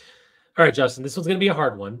 All right, Justin, this one's going to be a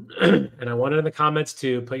hard one. And I wanted in the comments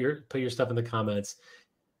to put your stuff in the comments.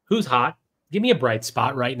 Who's hot? Give me a bright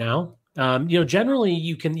spot right now. Generally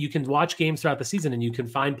you can watch games throughout the season and you can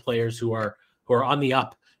find players who are on the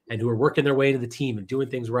up and who are working their way to the team and doing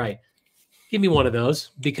things right. Give me one of those,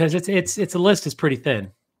 because it's a list is pretty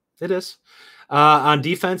thin. It is. On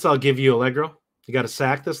defense, I'll give you Allegro. He got a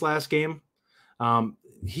sack this last game.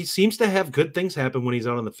 He seems to have good things happen when he's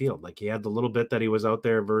out on the field. Like he had the little bit that he was out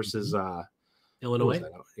there versus Illinois.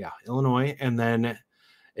 Yeah, Illinois. And then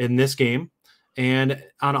in this game. And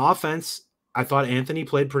on offense, I thought Anthony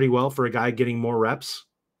played pretty well for a guy getting more reps.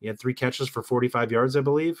 He had 3 catches for 45 yards, I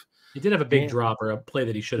believe. He did have a big drop or a play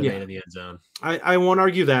that he should have made in the end zone. I won't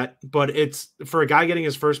argue that, but it's for a guy getting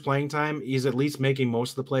his first playing time, he's at least making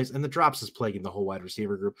most of the plays, and the drops is plaguing the whole wide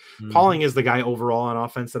receiver group. Pauling is the guy overall on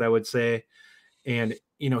offense that I would say. And,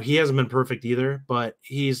 he hasn't been perfect either, but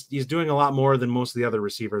he's doing a lot more than most of the other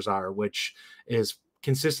receivers are, which is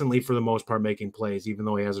consistently, for the most part, making plays, even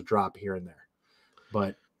though he has a drop here and there.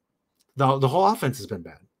 But the whole offense has been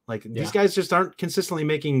bad. Like these guys just aren't consistently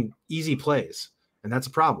making easy plays, and that's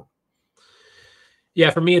a problem.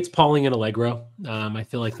 Yeah, for me, it's Pauling and Allegro. I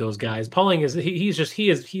feel like those guys. Pauling he's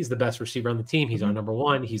the best receiver on the team. He's our number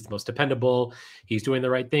one. He's the most dependable. He's doing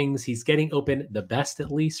the right things. He's getting open the best,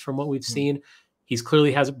 at least from what we've seen. He's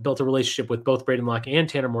clearly has built a relationship with both Braelon Locke and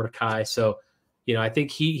Tanner Mordecai. So, I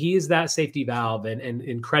think he is that safety valve,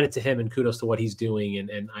 and credit to him and kudos to what he's doing,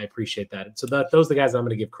 and I appreciate that. And so those are the guys I'm going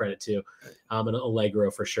to give credit to, and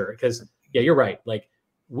Allegro for sure, because you're right. Like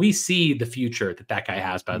we see the future that guy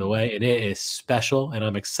has, by the way, and it is special, and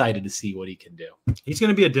I'm excited to see what he can do. He's going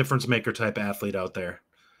to be a difference maker type athlete out there.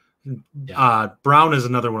 Brown is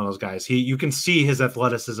another one of those guys. You can see his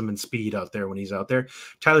athleticism and speed out there when he's out there.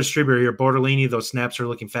 Tyler Strieber here, Bortolini, those snaps are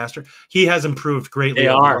looking faster. He has improved greatly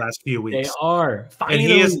over the last few weeks. They are. Finally.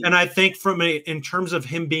 And he is, and I think in terms of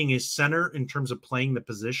him being a center, in terms of playing the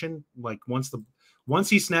position, like once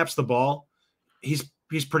he snaps the ball, he's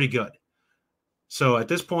pretty good. So at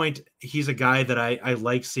this point, he's a guy that I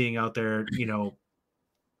like seeing out there,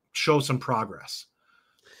 show some progress.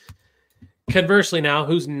 Conversely, now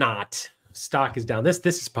who's not? Stock is down. This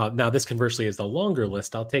is probably now. This conversely is the longer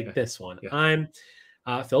list. I'll take this one. Yeah. I'm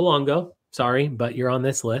Phil Longo. Sorry, but you're on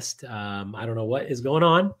this list. I don't know what is going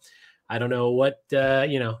on. I don't know what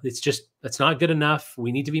it's not good enough.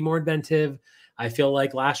 We need to be more inventive. I feel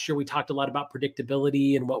like last year we talked a lot about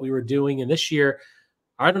predictability and what we were doing, and this year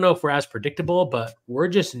I don't know if we're as predictable, but we're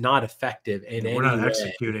just not effective in any way. We're not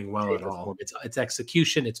executing well at all. It's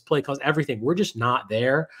execution, it's play calls, everything. We're just not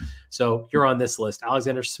there. So you're on this list.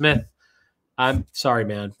 Alexander Smith. I'm sorry,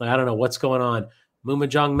 man. I don't know what's going on.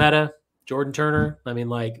 Mumajong Meta, Jordan Turner. I mean,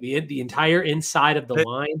 the entire inside of the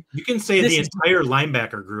line. You can say the entire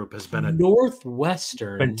linebacker group has been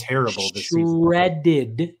Northwestern been terrible this season.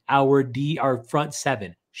 Shredded our front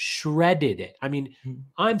seven. Shredded it. I mean,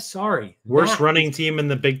 I'm sorry. Worst running team in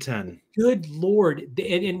the Big Ten. Good Lord.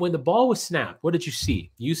 And when the ball was snapped, what did you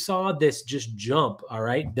see? You saw this just jump, all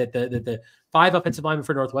right, that the 5 offensive linemen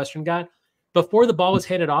for Northwestern got. Before the ball was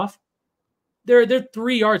handed off, they're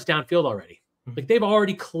 3 yards downfield already. Like they've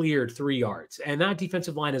already cleared 3 yards. And that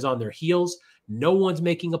defensive line is on their heels. No one's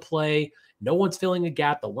making a play. No one's filling a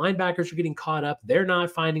gap. The linebackers are getting caught up. They're not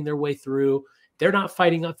finding their way through. They're not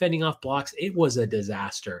fending off blocks. It was a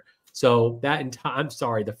disaster. So I'm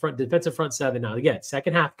sorry, the defensive front seven. Now again,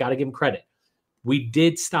 second half, got to give them credit. We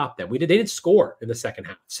did stop them. They didn't score in the second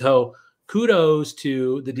half. So kudos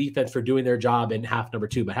to the defense for doing their job in half number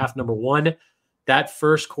 2. But half number 1, that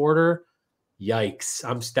first quarter,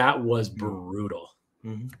 Yikes. That was brutal.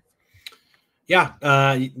 Mm-hmm. Yeah.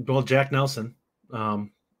 Well, Jack Nelson.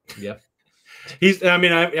 Yep. He's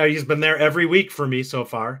been there every week for me so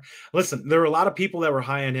far. Listen, there were a lot of people that were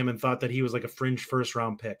high on him and thought that he was like a fringe first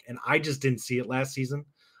round pick. And I just didn't see it last season.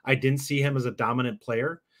 I didn't see him as a dominant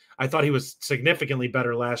player. I thought he was significantly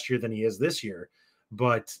better last year than he is this year,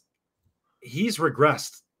 but he's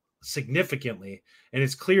regressed significantly. And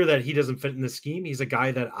it's clear that he doesn't fit in the scheme. He's a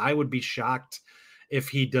guy that I would be shocked if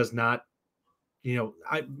he does not,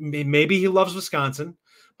 maybe he loves Wisconsin,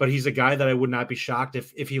 but he's a guy that I would not be shocked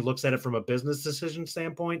if he looks at it from a business decision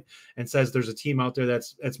standpoint and says there's a team out there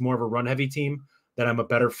that's more of a run heavy team that I'm a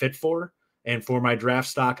better fit for. And for my draft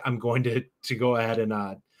stock, I'm going to go ahead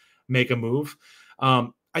and make a move.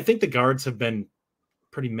 I think the guards have been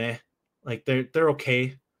pretty meh. Like they're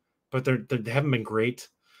okay, but they haven't been great.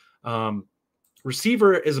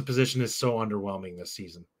 Receiver as a position is so underwhelming this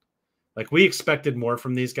season. Like we expected more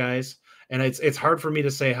from these guys. And it's hard for me to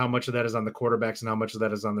say how much of that is on the quarterbacks and how much of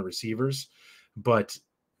that is on the receivers. But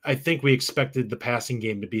I think we expected the passing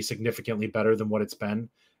game to be significantly better than what it's been.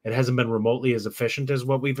 It hasn't been remotely as efficient as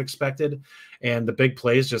what we've expected. And the big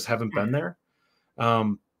plays just haven't been there.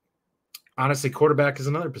 Honestly, quarterback is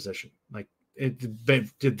another position. Like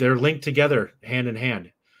they're linked together hand in hand.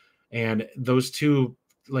 And those two,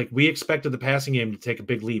 like we expected the passing game to take a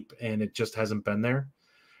big leap and it just hasn't been there.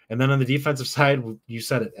 And then on the defensive side, you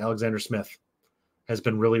said it, Alexander Smith has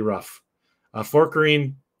been really rough. Fort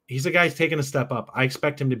Greene, he's a guy who's taking a step up. I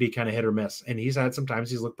expect him to be kind of hit or miss, and he's had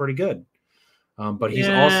sometimes he's looked pretty good. But he's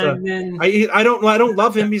also I don't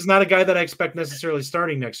love him. He's not a guy that I expect necessarily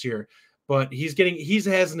starting next year. But he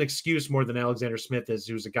has an excuse more than Alexander Smith is,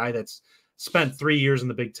 who's a guy that's spent 3 years in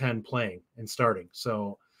the Big Ten playing and starting.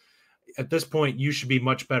 So at this point, you should be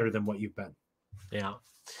much better than what you've been. Yeah.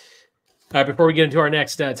 All right, before we get into our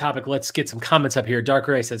next topic, let's get some comments up here. Dark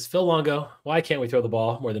Ray says, Phil Longo, why can't we throw the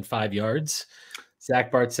ball more than 5 yards?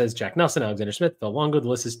 Zach Bart says, Jack Nelson, Alexander Smith, Phil Longo, the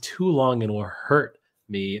list is too long and will hurt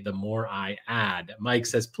me the more I add. Mike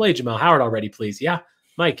says, play Jamel Howard already, please. Yeah,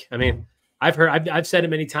 Mike, I mean, I've said it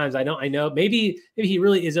many times. I know maybe he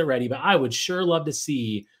really isn't ready, but I would sure love to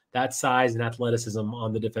see that size and athleticism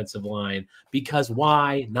on the defensive line, because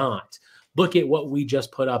why not? Look at what we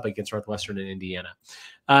just put up against Northwestern and Indiana.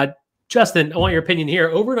 Justin, I want your opinion here.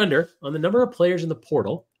 Over and under on the number of players in the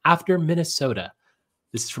portal after Minnesota.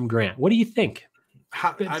 This is from Grant. What do you think?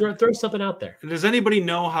 Throw something out there. Does anybody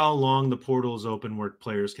know how long the portal is open where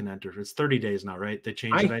players can enter? It's 30 days now, right? They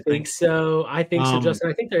changed it, I think so. I think so, Justin.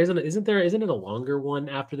 I think there isn't it a longer one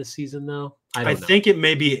after the season though? I think it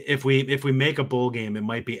may be if we make a bowl game, it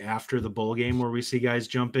might be after the bowl game where we see guys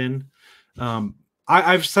jump in.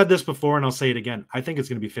 I've said this before and I'll say it again. I think it's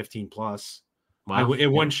going to be 15 plus. Wow. It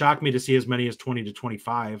wouldn't shock me to see as many as 20 to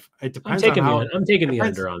 25. It depends. I'm taking the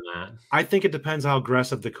under on that. I think it depends how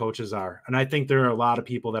aggressive the coaches are. And I think there are a lot of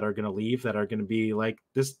people that are going to leave that are going to be like,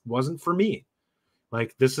 this wasn't for me.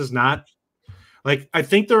 Like, this is not like, I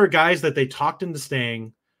think there are guys that they talked into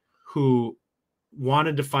staying who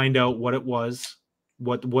wanted to find out what it was,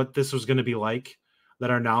 what this was going to be like, that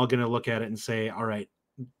are now going to look at it and say, all right,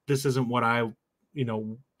 this isn't what I,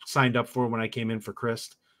 signed up for when I came in for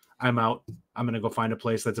Christ. I'm out. I'm going to go find a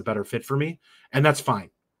place that's a better fit for me. And that's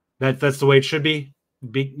fine. That's the way it should be.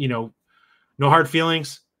 No hard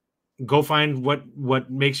feelings. Go find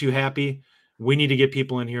what makes you happy. We need to get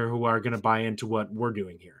people in here who are going to buy into what we're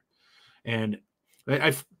doing here. And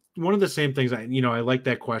one of the same things, I like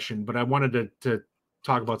that question, but I wanted to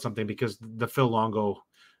talk about something because the Phil Longo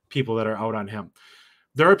people that are out on him.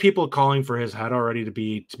 There are people calling for his head already to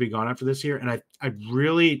be gone after this year. And I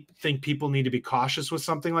really think people need to be cautious with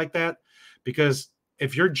something like that, because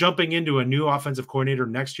if you're jumping into a new offensive coordinator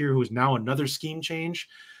next year, who's now another scheme change,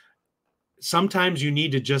 sometimes you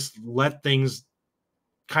need to just let things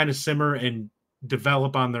kind of simmer and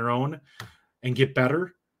develop on their own and get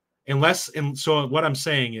better. So what I'm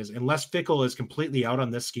saying is, unless Fickell is completely out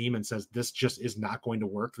on this scheme and says, this just is not going to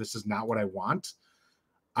work, this is not what I want,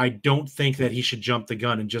 I don't think that he should jump the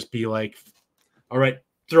gun and just be like, all right,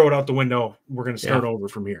 throw it out the window. We're going to start over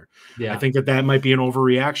from here. Yeah. I think that might be an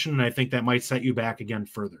overreaction, and I think that might set you back again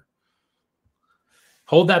further.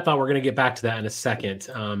 Hold that thought. We're going to get back to that in a second.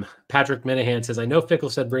 Patrick Minahan says, I know Fickell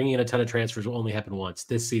said bringing in a ton of transfers will only happen once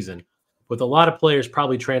this season. With a lot of players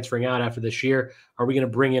probably transferring out after this year, are we going to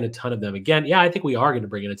bring in a ton of them again? Yeah, I think we are going to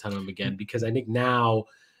bring in a ton of them again, because I think now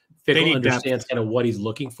Fickell understands kind of what he's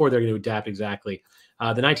looking for. They're going to adapt exactly.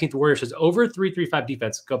 The 19th Warrior says, over 3-3-5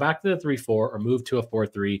 defense, go back to the 3-4 or move to a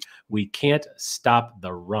 4-3. We can't stop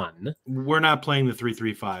the run. We're not playing the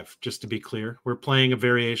 3-3-5, just to be clear. We're playing a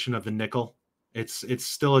variation of the nickel. It's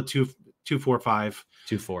still 2-4-5.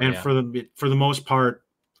 2-4. And yeah. for the most part,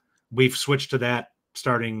 we've switched to that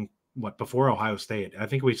starting before Ohio State. I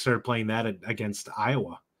think we started playing that against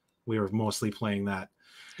Iowa. We were mostly playing that.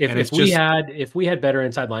 If we had better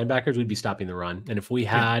inside linebackers, we'd be stopping the run. And if we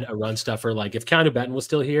had a run stuffer, like if Keanu Benton was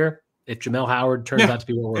still here, if Jamel Howard turns out to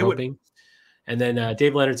be what we're hoping. And then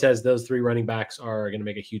Dave Leonard says those 3 running backs are going to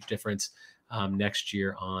make a huge difference next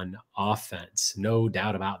year on offense. No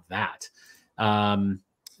doubt about that.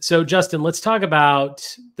 So Justin, let's talk about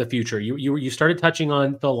the future. You started touching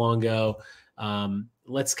on Phil Longo.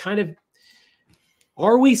 Let's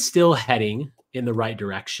are we still heading in the right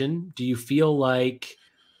direction? Do you feel like,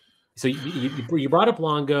 so you brought up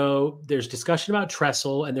Longo, there's discussion about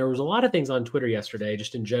Tressel, and there was a lot of things on Twitter yesterday,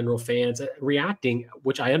 just in general, fans reacting,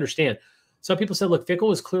 which I understand. Some people said, look, Fickell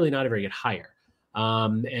was clearly not a very good hire.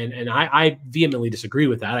 And I vehemently disagree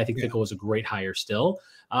with that. I think Fickell was a great hire still.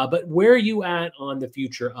 But where are you at on the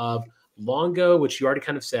future of Longo, which you already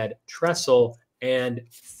kind of said, Tressel, and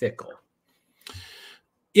Fickell?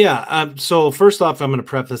 Yeah. So first off, I'm going to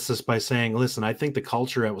preface this by saying, listen, I think the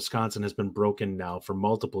culture at Wisconsin has been broken now for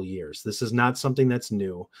multiple years. This is not something that's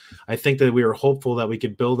new. I think that we were hopeful that we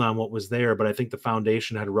could build on what was there, but I think the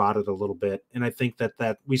foundation had rotted a little bit. And I think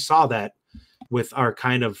that we saw that with our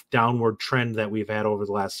kind of downward trend that we've had over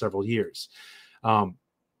the last several years.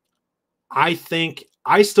 I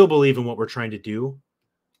still believe in what we're trying to do.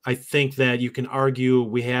 I think that you can argue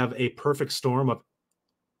we have a perfect storm of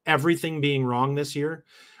everything being wrong this year.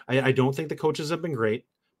 I don't think the coaches have been great,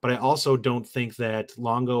 but I also don't think that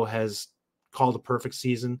Longo has called a perfect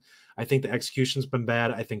season. I think the execution's been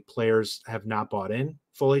bad. I think players have not bought in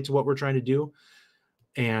fully to what we're trying to do.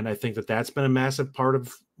 And I think that that's been a massive part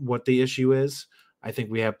of what the issue is. I think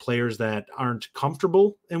we have players that aren't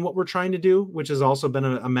comfortable in what we're trying to do, which has also been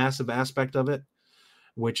a massive aspect of it,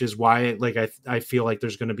 which is why I feel like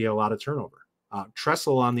there's going to be a lot of turnover.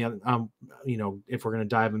 Tressel on the if we're going to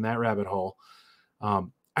dive in that rabbit hole,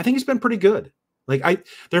 I think he's been pretty good. There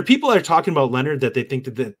are people that are talking about Leonard that they think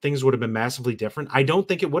that things would have been massively different. I don't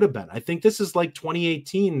think it would have been. I think this is like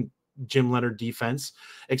 2018 Jim Leonard defense,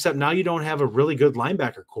 except now you don't have a really good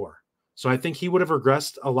linebacker core. So I think he would have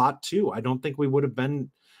regressed a lot too. I don't think we would have been.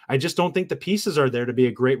 I just don't think the pieces are there to be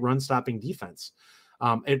a great run stopping defense.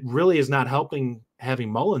 It really is not helping having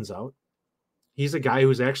Mullins out. He's a guy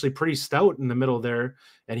who's actually pretty stout in the middle there,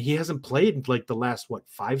 and he hasn't played like the last,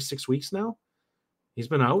 5-6 weeks now? He's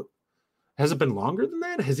been out. Has it been longer than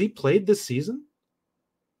that? Has he played this season?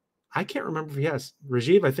 I can't remember if he has.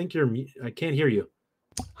 Rajeev, I think I can't hear you.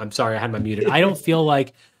 I'm sorry, I had my muted. I don't feel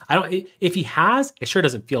like, if he has, it sure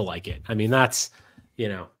doesn't feel like it. I mean, that's,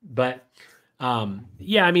 but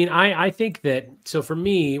yeah, I mean, I think that, so for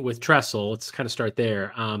me with Tressel, let's kind of start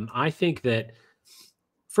there. I think that,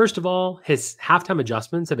 first of all, his halftime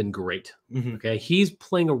adjustments have been great. Mm-hmm. Okay. He's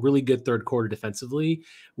playing a really good third quarter defensively.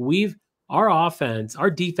 Our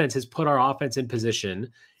defense has put our offense in position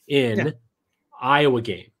in Iowa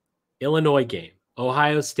game, Illinois game,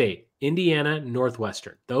 Ohio State, Indiana,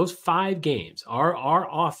 Northwestern. Those 5 games,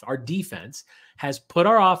 our defense has put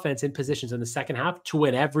our offense in positions in the second half to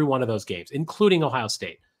win every one of those games, including Ohio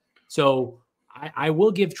State. So I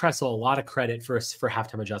will give Tressel a lot of credit for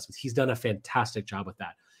halftime adjustments. He's done a fantastic job with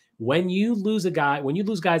that. When you lose guys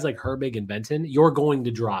like Herbig and Benton, you're going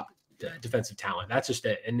to drop defensive talent. That's just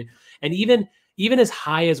it. And even as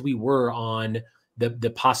high as we were on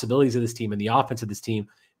the possibilities of this team and the offense of this team,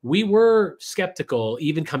 we were skeptical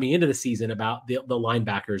even coming into the season about the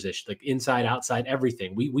linebackers issue, like inside, outside,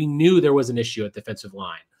 everything. We knew there was an issue at defensive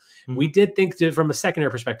line. Mm-hmm. We did think that from a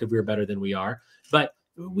secondary perspective, we were better than we are, but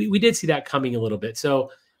we did see that coming a little bit.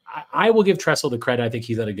 So I will give Tressel the credit. I think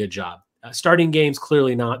he's done a good job. Starting games,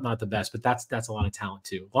 clearly not the best, but that's a lot of talent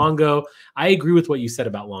too. Longo, I agree with what you said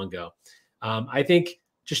about Longo. I think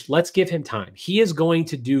just let's give him time. He is going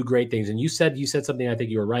to do great things. And you said something I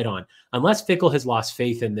think you were right on. Unless Fickell has lost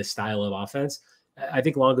faith in this style of offense, I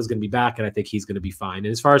think Longo's going to be back, and I think he's going to be fine.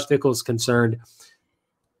 And as far as Fickell's concerned,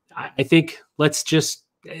 I think let's just,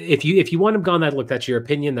 if you want him gone, that's your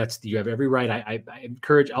opinion. You have every right. I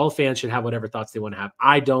encourage all fans should have whatever thoughts they want to have.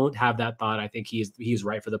 I don't have that thought. I think he's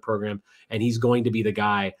right for the program, and he's going to be the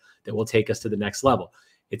guy that will take us to the next level.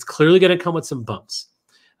 It's clearly going to come with some bumps.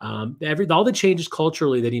 All the changes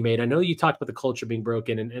culturally that he made. I know you talked about the culture being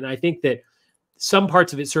broken, and I think that some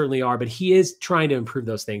parts of it certainly are, but he is trying to improve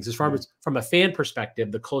those things. As far as from a fan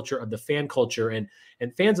perspective, the culture of the fan culture and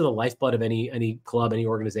fans are the lifeblood of any club, any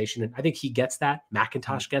organization. And I think he gets that.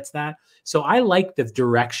 McIntosh gets that. So I like the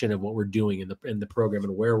direction of what we're doing in the program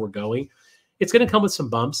and where we're going. It's going to come with some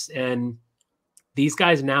bumps, and these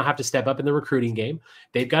guys now have to step up in the recruiting game.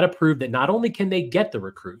 They've got to prove that not only can they get the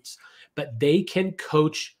recruits, but they can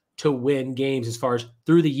coach to win games as far as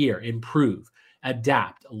through the year, improve,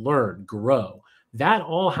 adapt, learn, grow. That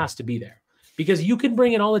all has to be there because you can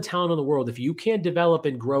bring in all the talent in the world. If you can't develop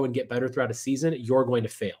and grow and get better throughout a season, you're going to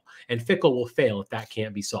fail. And Fickell will fail if that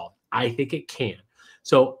can't be solved. I think it can.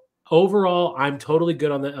 So overall, I'm totally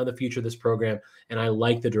good on the future of this program, and I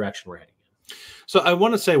like the direction we're heading in. So I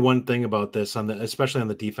want to say one thing about this, especially on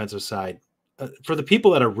the defensive side. For the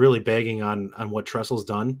people that are really bagging on what Tressel's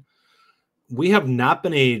done, we have not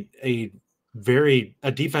been a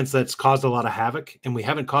defense that's caused a lot of havoc, and we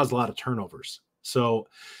haven't caused a lot of turnovers. So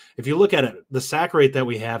if you look at it, the sack rate that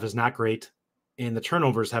we have is not great, and the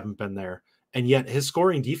turnovers haven't been there. And yet his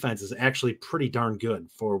scoring defense is actually pretty darn good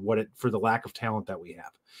for the lack of talent that we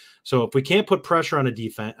have. So if we can't put pressure on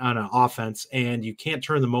an offense, and you can't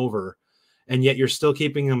turn them over, and yet you're still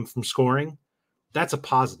keeping them from scoring, that's a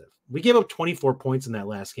positive. We gave up 24 points in that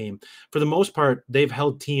last game. For the most part, they've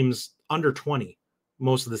held teams under 20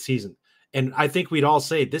 most of the season. And I think we'd all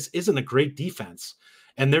say this isn't a great defense,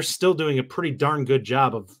 and they're still doing a pretty darn good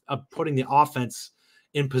job of putting the offense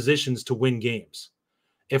in positions to win games.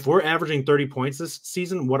 If we're averaging 30 points this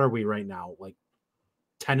season, what are we right now? Like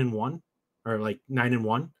 10-1 or like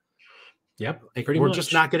 9-1? Yep. Like we're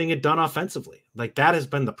just not getting it done offensively. Like that has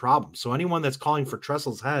been the problem. So anyone that's calling for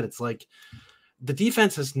Tressel's head, it's like the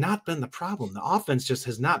defense has not been the problem. The offense just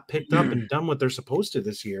has not picked up and done what they're supposed to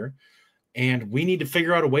this year. And we need to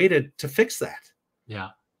figure out a way to fix that.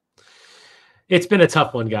 Yeah. It's been a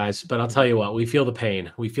tough one, guys, but I'll tell you what, we feel the pain.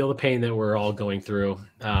 We feel the pain that we're all going through.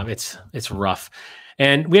 It's rough.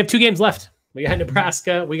 And we have 2 games left. We got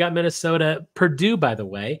Nebraska. We got Minnesota. Purdue, by the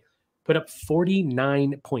way, put up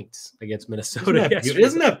 49 points against Minnesota.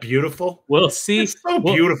 Isn't that beautiful? We'll see. It's so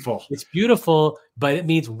beautiful. It's beautiful, but it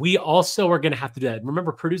means we also are going to have to do that.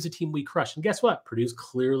 Remember, Purdue's a team we crushed. And guess what? Purdue's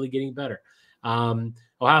clearly getting better.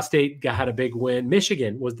 Ohio State had a big win.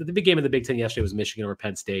 Michigan was the big game of the Big Ten yesterday was Michigan over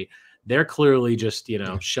Penn State. They're clearly just,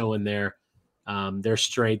 showing their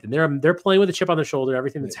strength, and they're playing with a chip on their shoulder.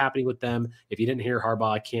 Everything that's happening with them. If you didn't hear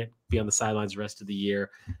Harbaugh, can't be on the sidelines the rest of the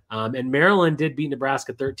year. And Maryland did beat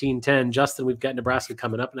Nebraska 13-10. Justin, we've got Nebraska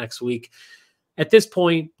coming up next week. At this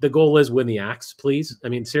point, the goal is win the Axe, please. I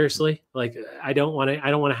mean, seriously, like I don't want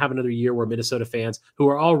to have another year where Minnesota fans, who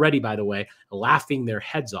are already, by the way, laughing their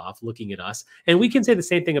heads off looking at us, and we can say the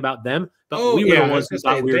same thing about them, but we were the ones who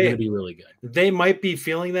thought we were going to be really good. They might be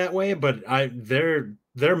feeling that way, but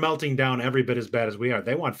they're melting down every bit as bad as we are.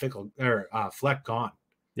 They want Fickell or Fleck gone.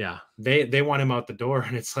 Yeah, they want him out the door,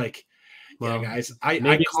 and it's like, well, yeah, guys,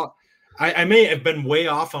 I may have been way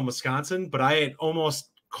off on Wisconsin, but I had almost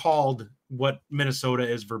called what Minnesota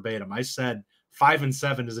is verbatim. I said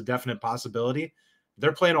 5-7 is a definite possibility.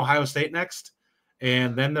 They're playing Ohio State next,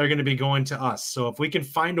 and then they're going to be going to us. So if we can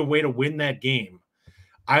find a way to win that game,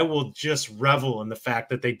 I will just revel in the fact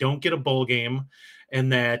that they don't get a bowl game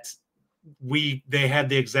and that they had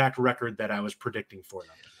the exact record that I was predicting for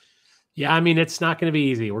them. Yeah, I mean, it's not going to be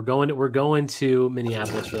easy. We're going to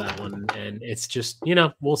Minneapolis for that one, and it's just,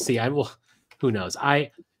 we'll see. Who knows?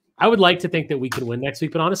 I would like to think that we can win next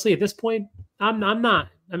week, but honestly, at this point, I'm not.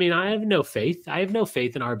 I mean, I have no faith. I have no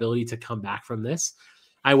faith in our ability to come back from this.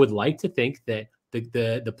 I would like to think that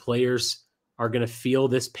the players are going to feel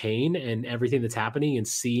this pain and everything that's happening and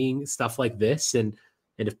seeing stuff like this. And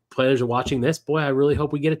if players are watching this, boy, I really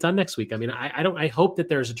hope we get it done next week. I mean, I hope that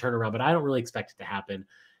there's a turnaround, but I don't really expect it to happen.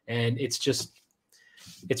 And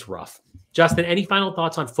it's rough. Justin, any final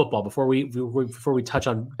thoughts on football before we touch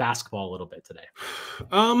on basketball a little bit today?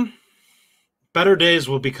 Better days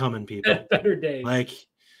will be coming, people. Better days. Like,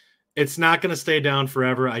 it's not going to stay down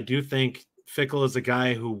forever. I do think Fickell is a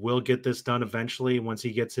guy who will get this done eventually once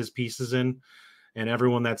he gets his pieces in, and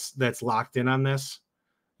everyone that's locked in on this.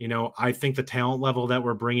 I think the talent level that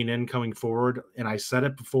we're bringing in coming forward, and I said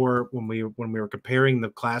it before when we were comparing the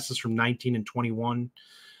classes from 19 and 21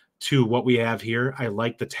 to what we have here, I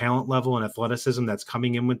like the talent level and athleticism that's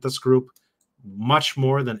coming in with this group much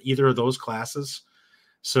more than either of those classes.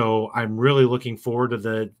 So I'm really looking forward to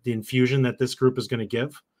the infusion that this group is going to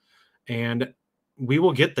give, and we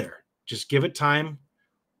will get there. Just give it time.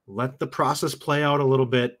 Let the process play out a little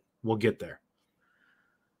bit. We'll get there.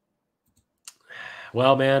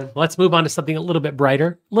 Well, man, let's move on to something a little bit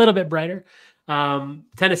brighter.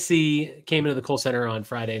 Tennessee came into the Kohl Center on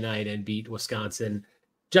Friday night and beat Wisconsin.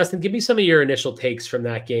 Justin, give me some of your initial takes from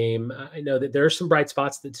that game. I know that there are some bright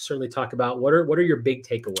spots to certainly talk about. What are your big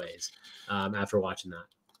takeaways after watching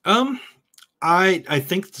that? I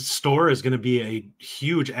think the store is going to be a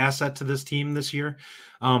huge asset to this team this year.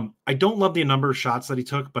 I don't love the number of shots that he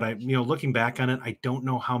took, but looking back on it, I don't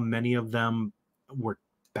know how many of them were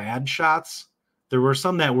bad shots There were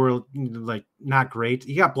some that were like not great.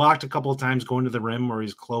 He got blocked a couple of times going to the rim where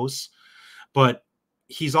he's close, but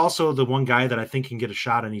he's also the one guy that I think can get a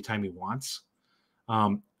shot anytime he wants.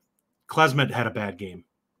 Klesmet had a bad game.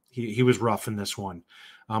 He was rough in this one.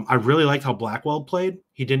 I really liked how Blackwell played.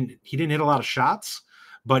 He didn't hit a lot of shots,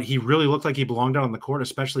 but he really looked like he belonged out on the court,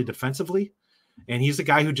 especially defensively. And he's a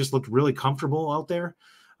guy who just looked really comfortable out there.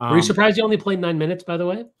 Were you surprised he only played 9 minutes, by the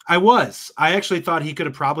way? I was. I actually thought he could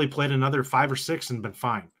have probably played another 5 or 6 and been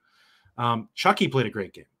fine. Chucky played a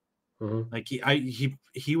great game. Mm-hmm. Like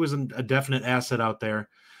he was a definite asset out there.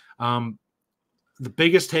 The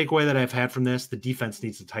biggest takeaway that I've had from this, the defense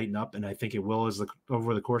needs to tighten up, and I think it will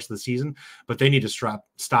over the course of the season, but they need to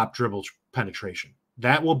stop dribble penetration.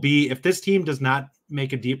 That will be, if this team does not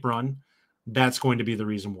make a deep run, that's going to be the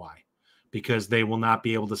reason why, because they will not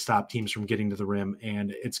be able to stop teams from getting to the rim,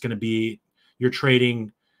 and it's going to be, you're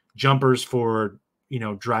trading jumpers for,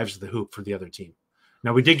 drives to the hoop for the other team.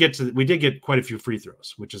 Now we did get quite a few free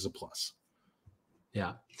throws, which is a plus.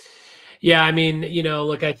 Yeah. Yeah. I mean,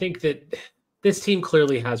 look, I think that this team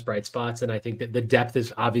clearly has bright spots, and I think that the depth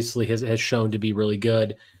is obviously has shown to be really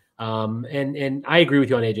good. And I agree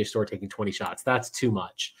with you on AJ Storr taking 20 shots. That's too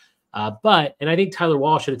much. And I think Tyler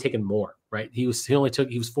Wall should have taken more, right? He was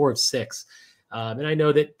 4 of 6. And I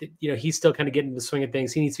know that he's still kind of getting the swing of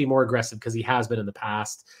things. He needs to be more aggressive because he has been in the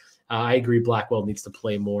past. I agree Blackwell needs to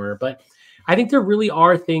play more, but I think there really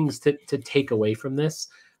are things to take away from this.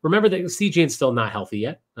 Remember that CJ is still not healthy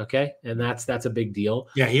yet, okay? And that's a big deal.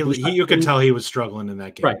 Yeah, you could tell he was struggling in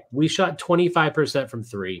that game. Right. We shot 25% from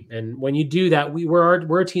 3. And when you do that,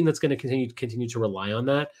 we're a team that's going to continue to rely on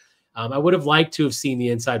that. I would have liked to have seen the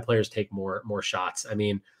inside players take more shots. I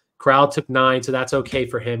mean, Crowell took 9, so that's okay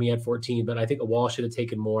for him. He had 14, but I think a Wall should have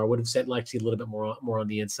taken more. I would have said like see a little bit more on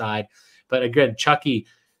the inside. But again, Chucky,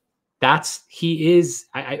 I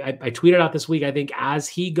tweeted out this week, I think as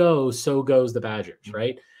he goes, so goes the Badgers,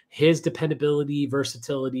 right? His dependability,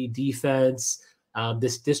 versatility, defense,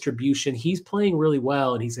 this distribution, he's playing really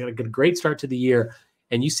well, and he's got a great start to the year.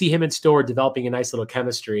 And you see him in Storr developing a nice little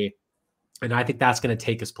chemistry, and I think that's going to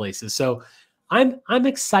take us places. So I'm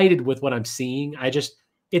excited with what I'm seeing.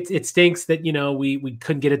 It stinks that we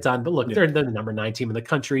couldn't get it done, but look, they're the number 9 team in the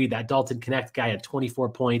country. That Dalton Connect guy had 24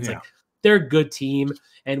 points. Yeah. Like, they're a good team,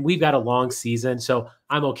 and we've got a long season, so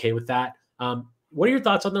I'm okay with that. What are your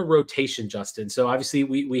thoughts on the rotation, Justin? So obviously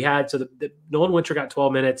we had Nolan Winter got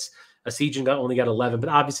 12 minutes, Asijan only got 11, but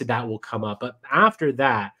obviously that will come up. But after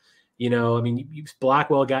that,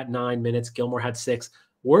 Blackwell got 9 minutes, Gilmore had 6.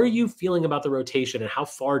 Where are you feeling about the rotation, and how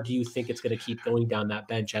far do you think it's going to keep going down that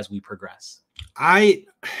bench as we progress? I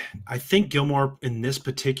think Gilmore in this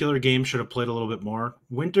particular game should have played a little bit more.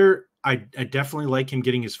 Winter, I definitely like him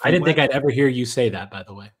getting his feet I didn't wet. think I'd ever hear you say that, by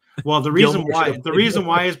the way. Well, the reason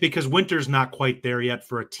why is because Winter's not quite there yet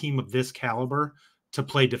for a team of this caliber to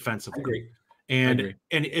play defensively. I agree.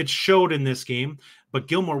 And it showed in this game, but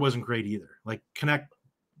Gilmore wasn't great either. Like Connect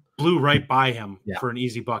blew right by him for an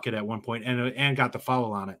easy bucket at one point and got the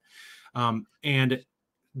foul on it. And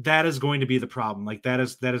that is going to be the problem. Like that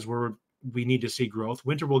is where we need to see growth.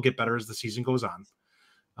 Winter will get better as the season goes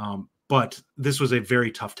on. But this was a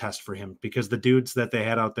very tough test for him because the dudes that they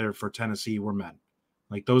had out there for Tennessee were men.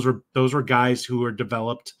 Like those were guys who were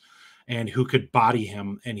developed and who could body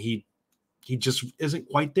him, and he just isn't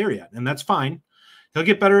quite there yet, and that's fine. He'll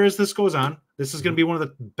get better as this goes on. This is going to be one of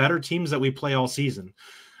the better teams that we play all season.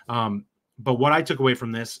 But what I took away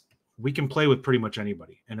from this, we can play with pretty much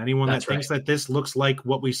anybody, and anyone that thinks that this looks like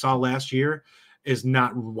what we saw last year is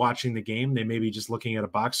not watching the game. They may be just looking at a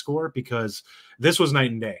box score, because this was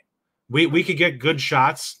night and day. We could get good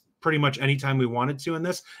shots pretty much anytime we wanted to in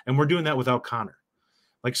this, and we're doing that without Connor.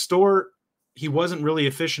 Like Storr, he wasn't really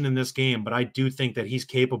efficient in this game, but I do think that he's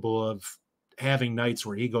capable of having nights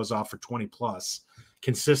where he goes off for 20 plus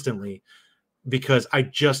consistently, because I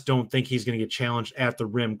just don't think he's going to get challenged at the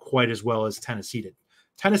rim quite as well as Tennessee did.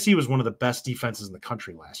 Tennessee was one of the best defenses in the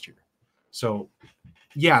country last year. So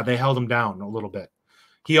yeah, they held him down a little bit.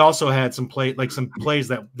 He also had some plays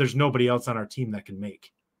that there's nobody else on our team that can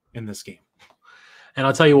make in this game. And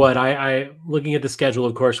I'll tell you what, I looking at the schedule,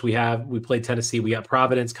 of course, we played Tennessee. We got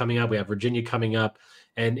Providence coming up. We have Virginia coming up.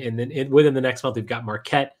 And then within the next month, we've got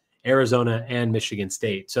Marquette, Arizona, and Michigan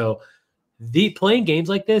State. So playing games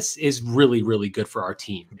like this is really, really good for our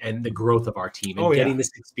team and the growth of our team and getting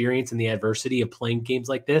this experience and the adversity of playing games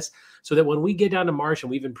like this, so that when we get down to March and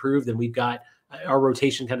we've improved and we've got our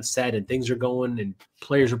rotation kind of set and things are going and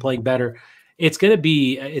players are playing better, it's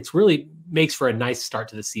really makes for a nice start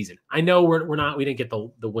to the season. I know we didn't get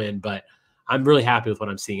the win, but I'm really happy with what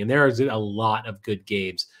I'm seeing. And there is a lot of good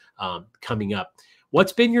games coming up.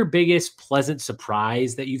 what's been your biggest pleasant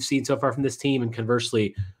surprise that you've seen so far from this team? And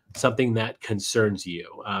conversely, something that concerns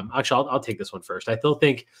you? Actually, I'll take this one first. I still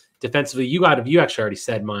think defensively, you actually already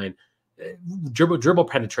said mine. Dribble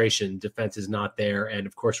penetration defense is not there. And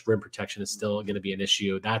of course, rim protection is still going to be an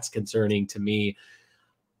issue. That's concerning to me.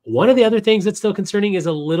 One of the other things that's still concerning is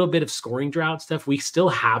a little bit of scoring drought stuff. We still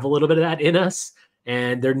have a little bit of that in us,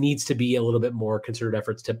 and there needs to be a little bit more concerted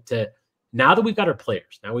efforts to now that we've got our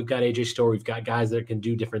players, now we've got AJ Storr, we've got guys that can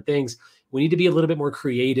do different things. We need to be a little bit more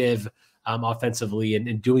creative offensively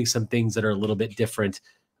and doing some things that are a little bit different.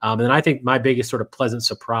 And I think my biggest sort of pleasant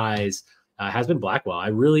surprise has been Blackwell. I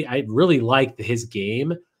really like his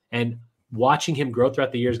game, and watching him grow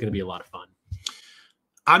throughout the year is going to be a lot of fun.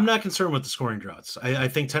 I'm not concerned with the scoring droughts. I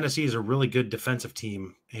think Tennessee is a really good defensive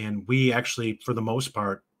team, and we actually, for the most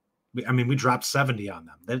part, we dropped 70 on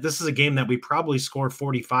them. This is a game that we probably scored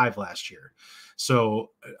 45 last year.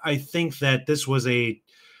 So I think that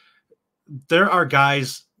there are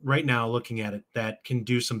guys right now looking at it that can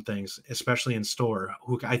do some things, especially in Storr,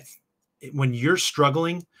 when you're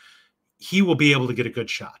struggling, he will be able to get a good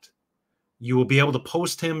shot. You will be able to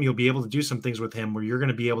post him. You'll be able to do some things with him where you're going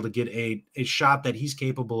to be able to get a shot that he's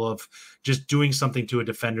capable of just doing something to a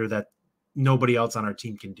defender that nobody else on our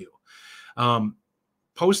team can do.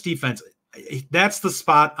 Post defense, that's the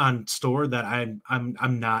spot on Storr that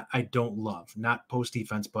I don't love. Not post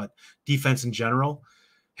defense, but defense in general.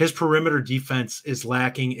 His perimeter defense is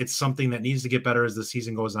lacking. It's something that needs to get better as the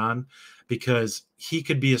season goes on, because he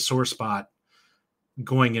could be a sore spot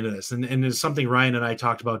going into this. And it's something Ryan and I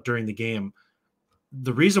talked about during the game.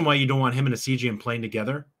 The reason why you don't want him and a CGM playing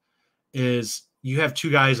together is you have two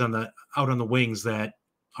guys out on the wings that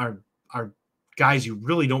are guys you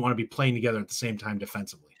really don't want to be playing together at the same time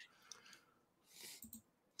defensively.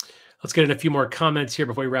 Let's get in a few more comments here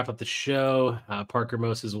before we wrap up the show. Parker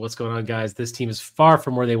Mo says, what's going on, guys? This team is far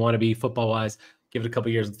from where they want to be football-wise. Give it a couple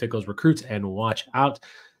years with Fickell's recruits and watch out.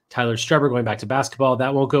 Tyler Strubber going back to basketball.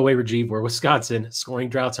 That won't go away, Rajeev. We're Wisconsin. Scoring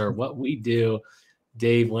droughts are what we do.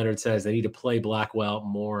 Dave Leonard says they need to play Blackwell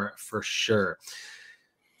more for sure.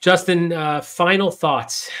 Justin, final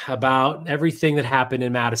thoughts about everything that happened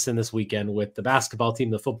in Madison this weekend with the basketball team,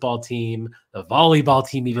 the football team, the volleyball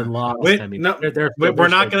team even lost. We're not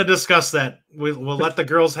going to discuss that. We'll let the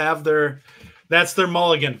girls have that's their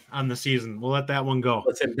mulligan on the season. We'll let that one go.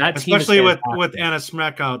 Listen, that team especially with Anna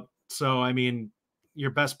Smek out. So, your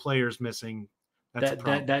best player's missing.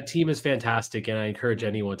 That team is fantastic, and I encourage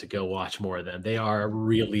anyone to go watch more of them. They are a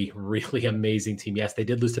really, really amazing team. Yes, they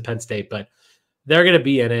did lose to Penn State, but they're going to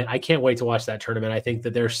be in it. I can't wait to watch that tournament. I think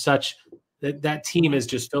that that team is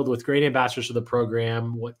just filled with great ambassadors for the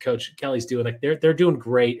program. What Coach Kelly's doing, they're doing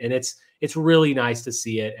great, and it's really nice to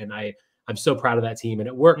see it. And I'm so proud of that team, and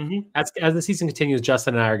it worked. As the season continues,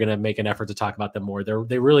 Justin and I are going to make an effort to talk about them more.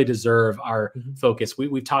 They really deserve our focus.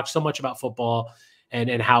 We've talked so much about football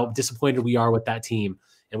and how disappointed we are with that team,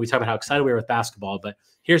 and we talk about how excited we are with basketball. But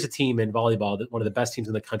here's a team in volleyball, one of the best teams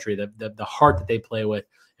in the country. The heart that they play with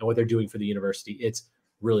and what they're doing for the university, it's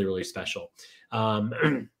really, really special.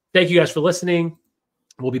 Thank you guys for listening.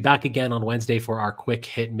 We'll be back again on Wednesday for our quick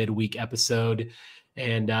hit midweek episode.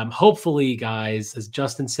 And hopefully, guys, as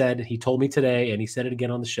Justin said, he told me today, and he said it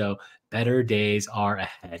again on the show, better days are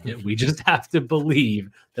ahead. We just have to believe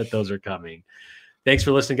that those are coming. Thanks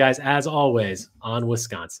for listening, guys. As always, on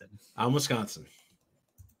Wisconsin. On Wisconsin.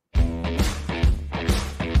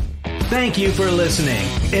 Thank you for listening.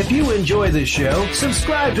 If you enjoy the show,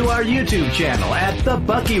 subscribe to our YouTube channel at The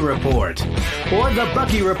Bucky Report or The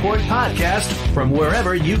Bucky Report Podcast from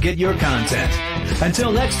wherever you get your content.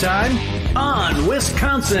 Until next time, on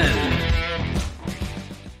Wisconsin.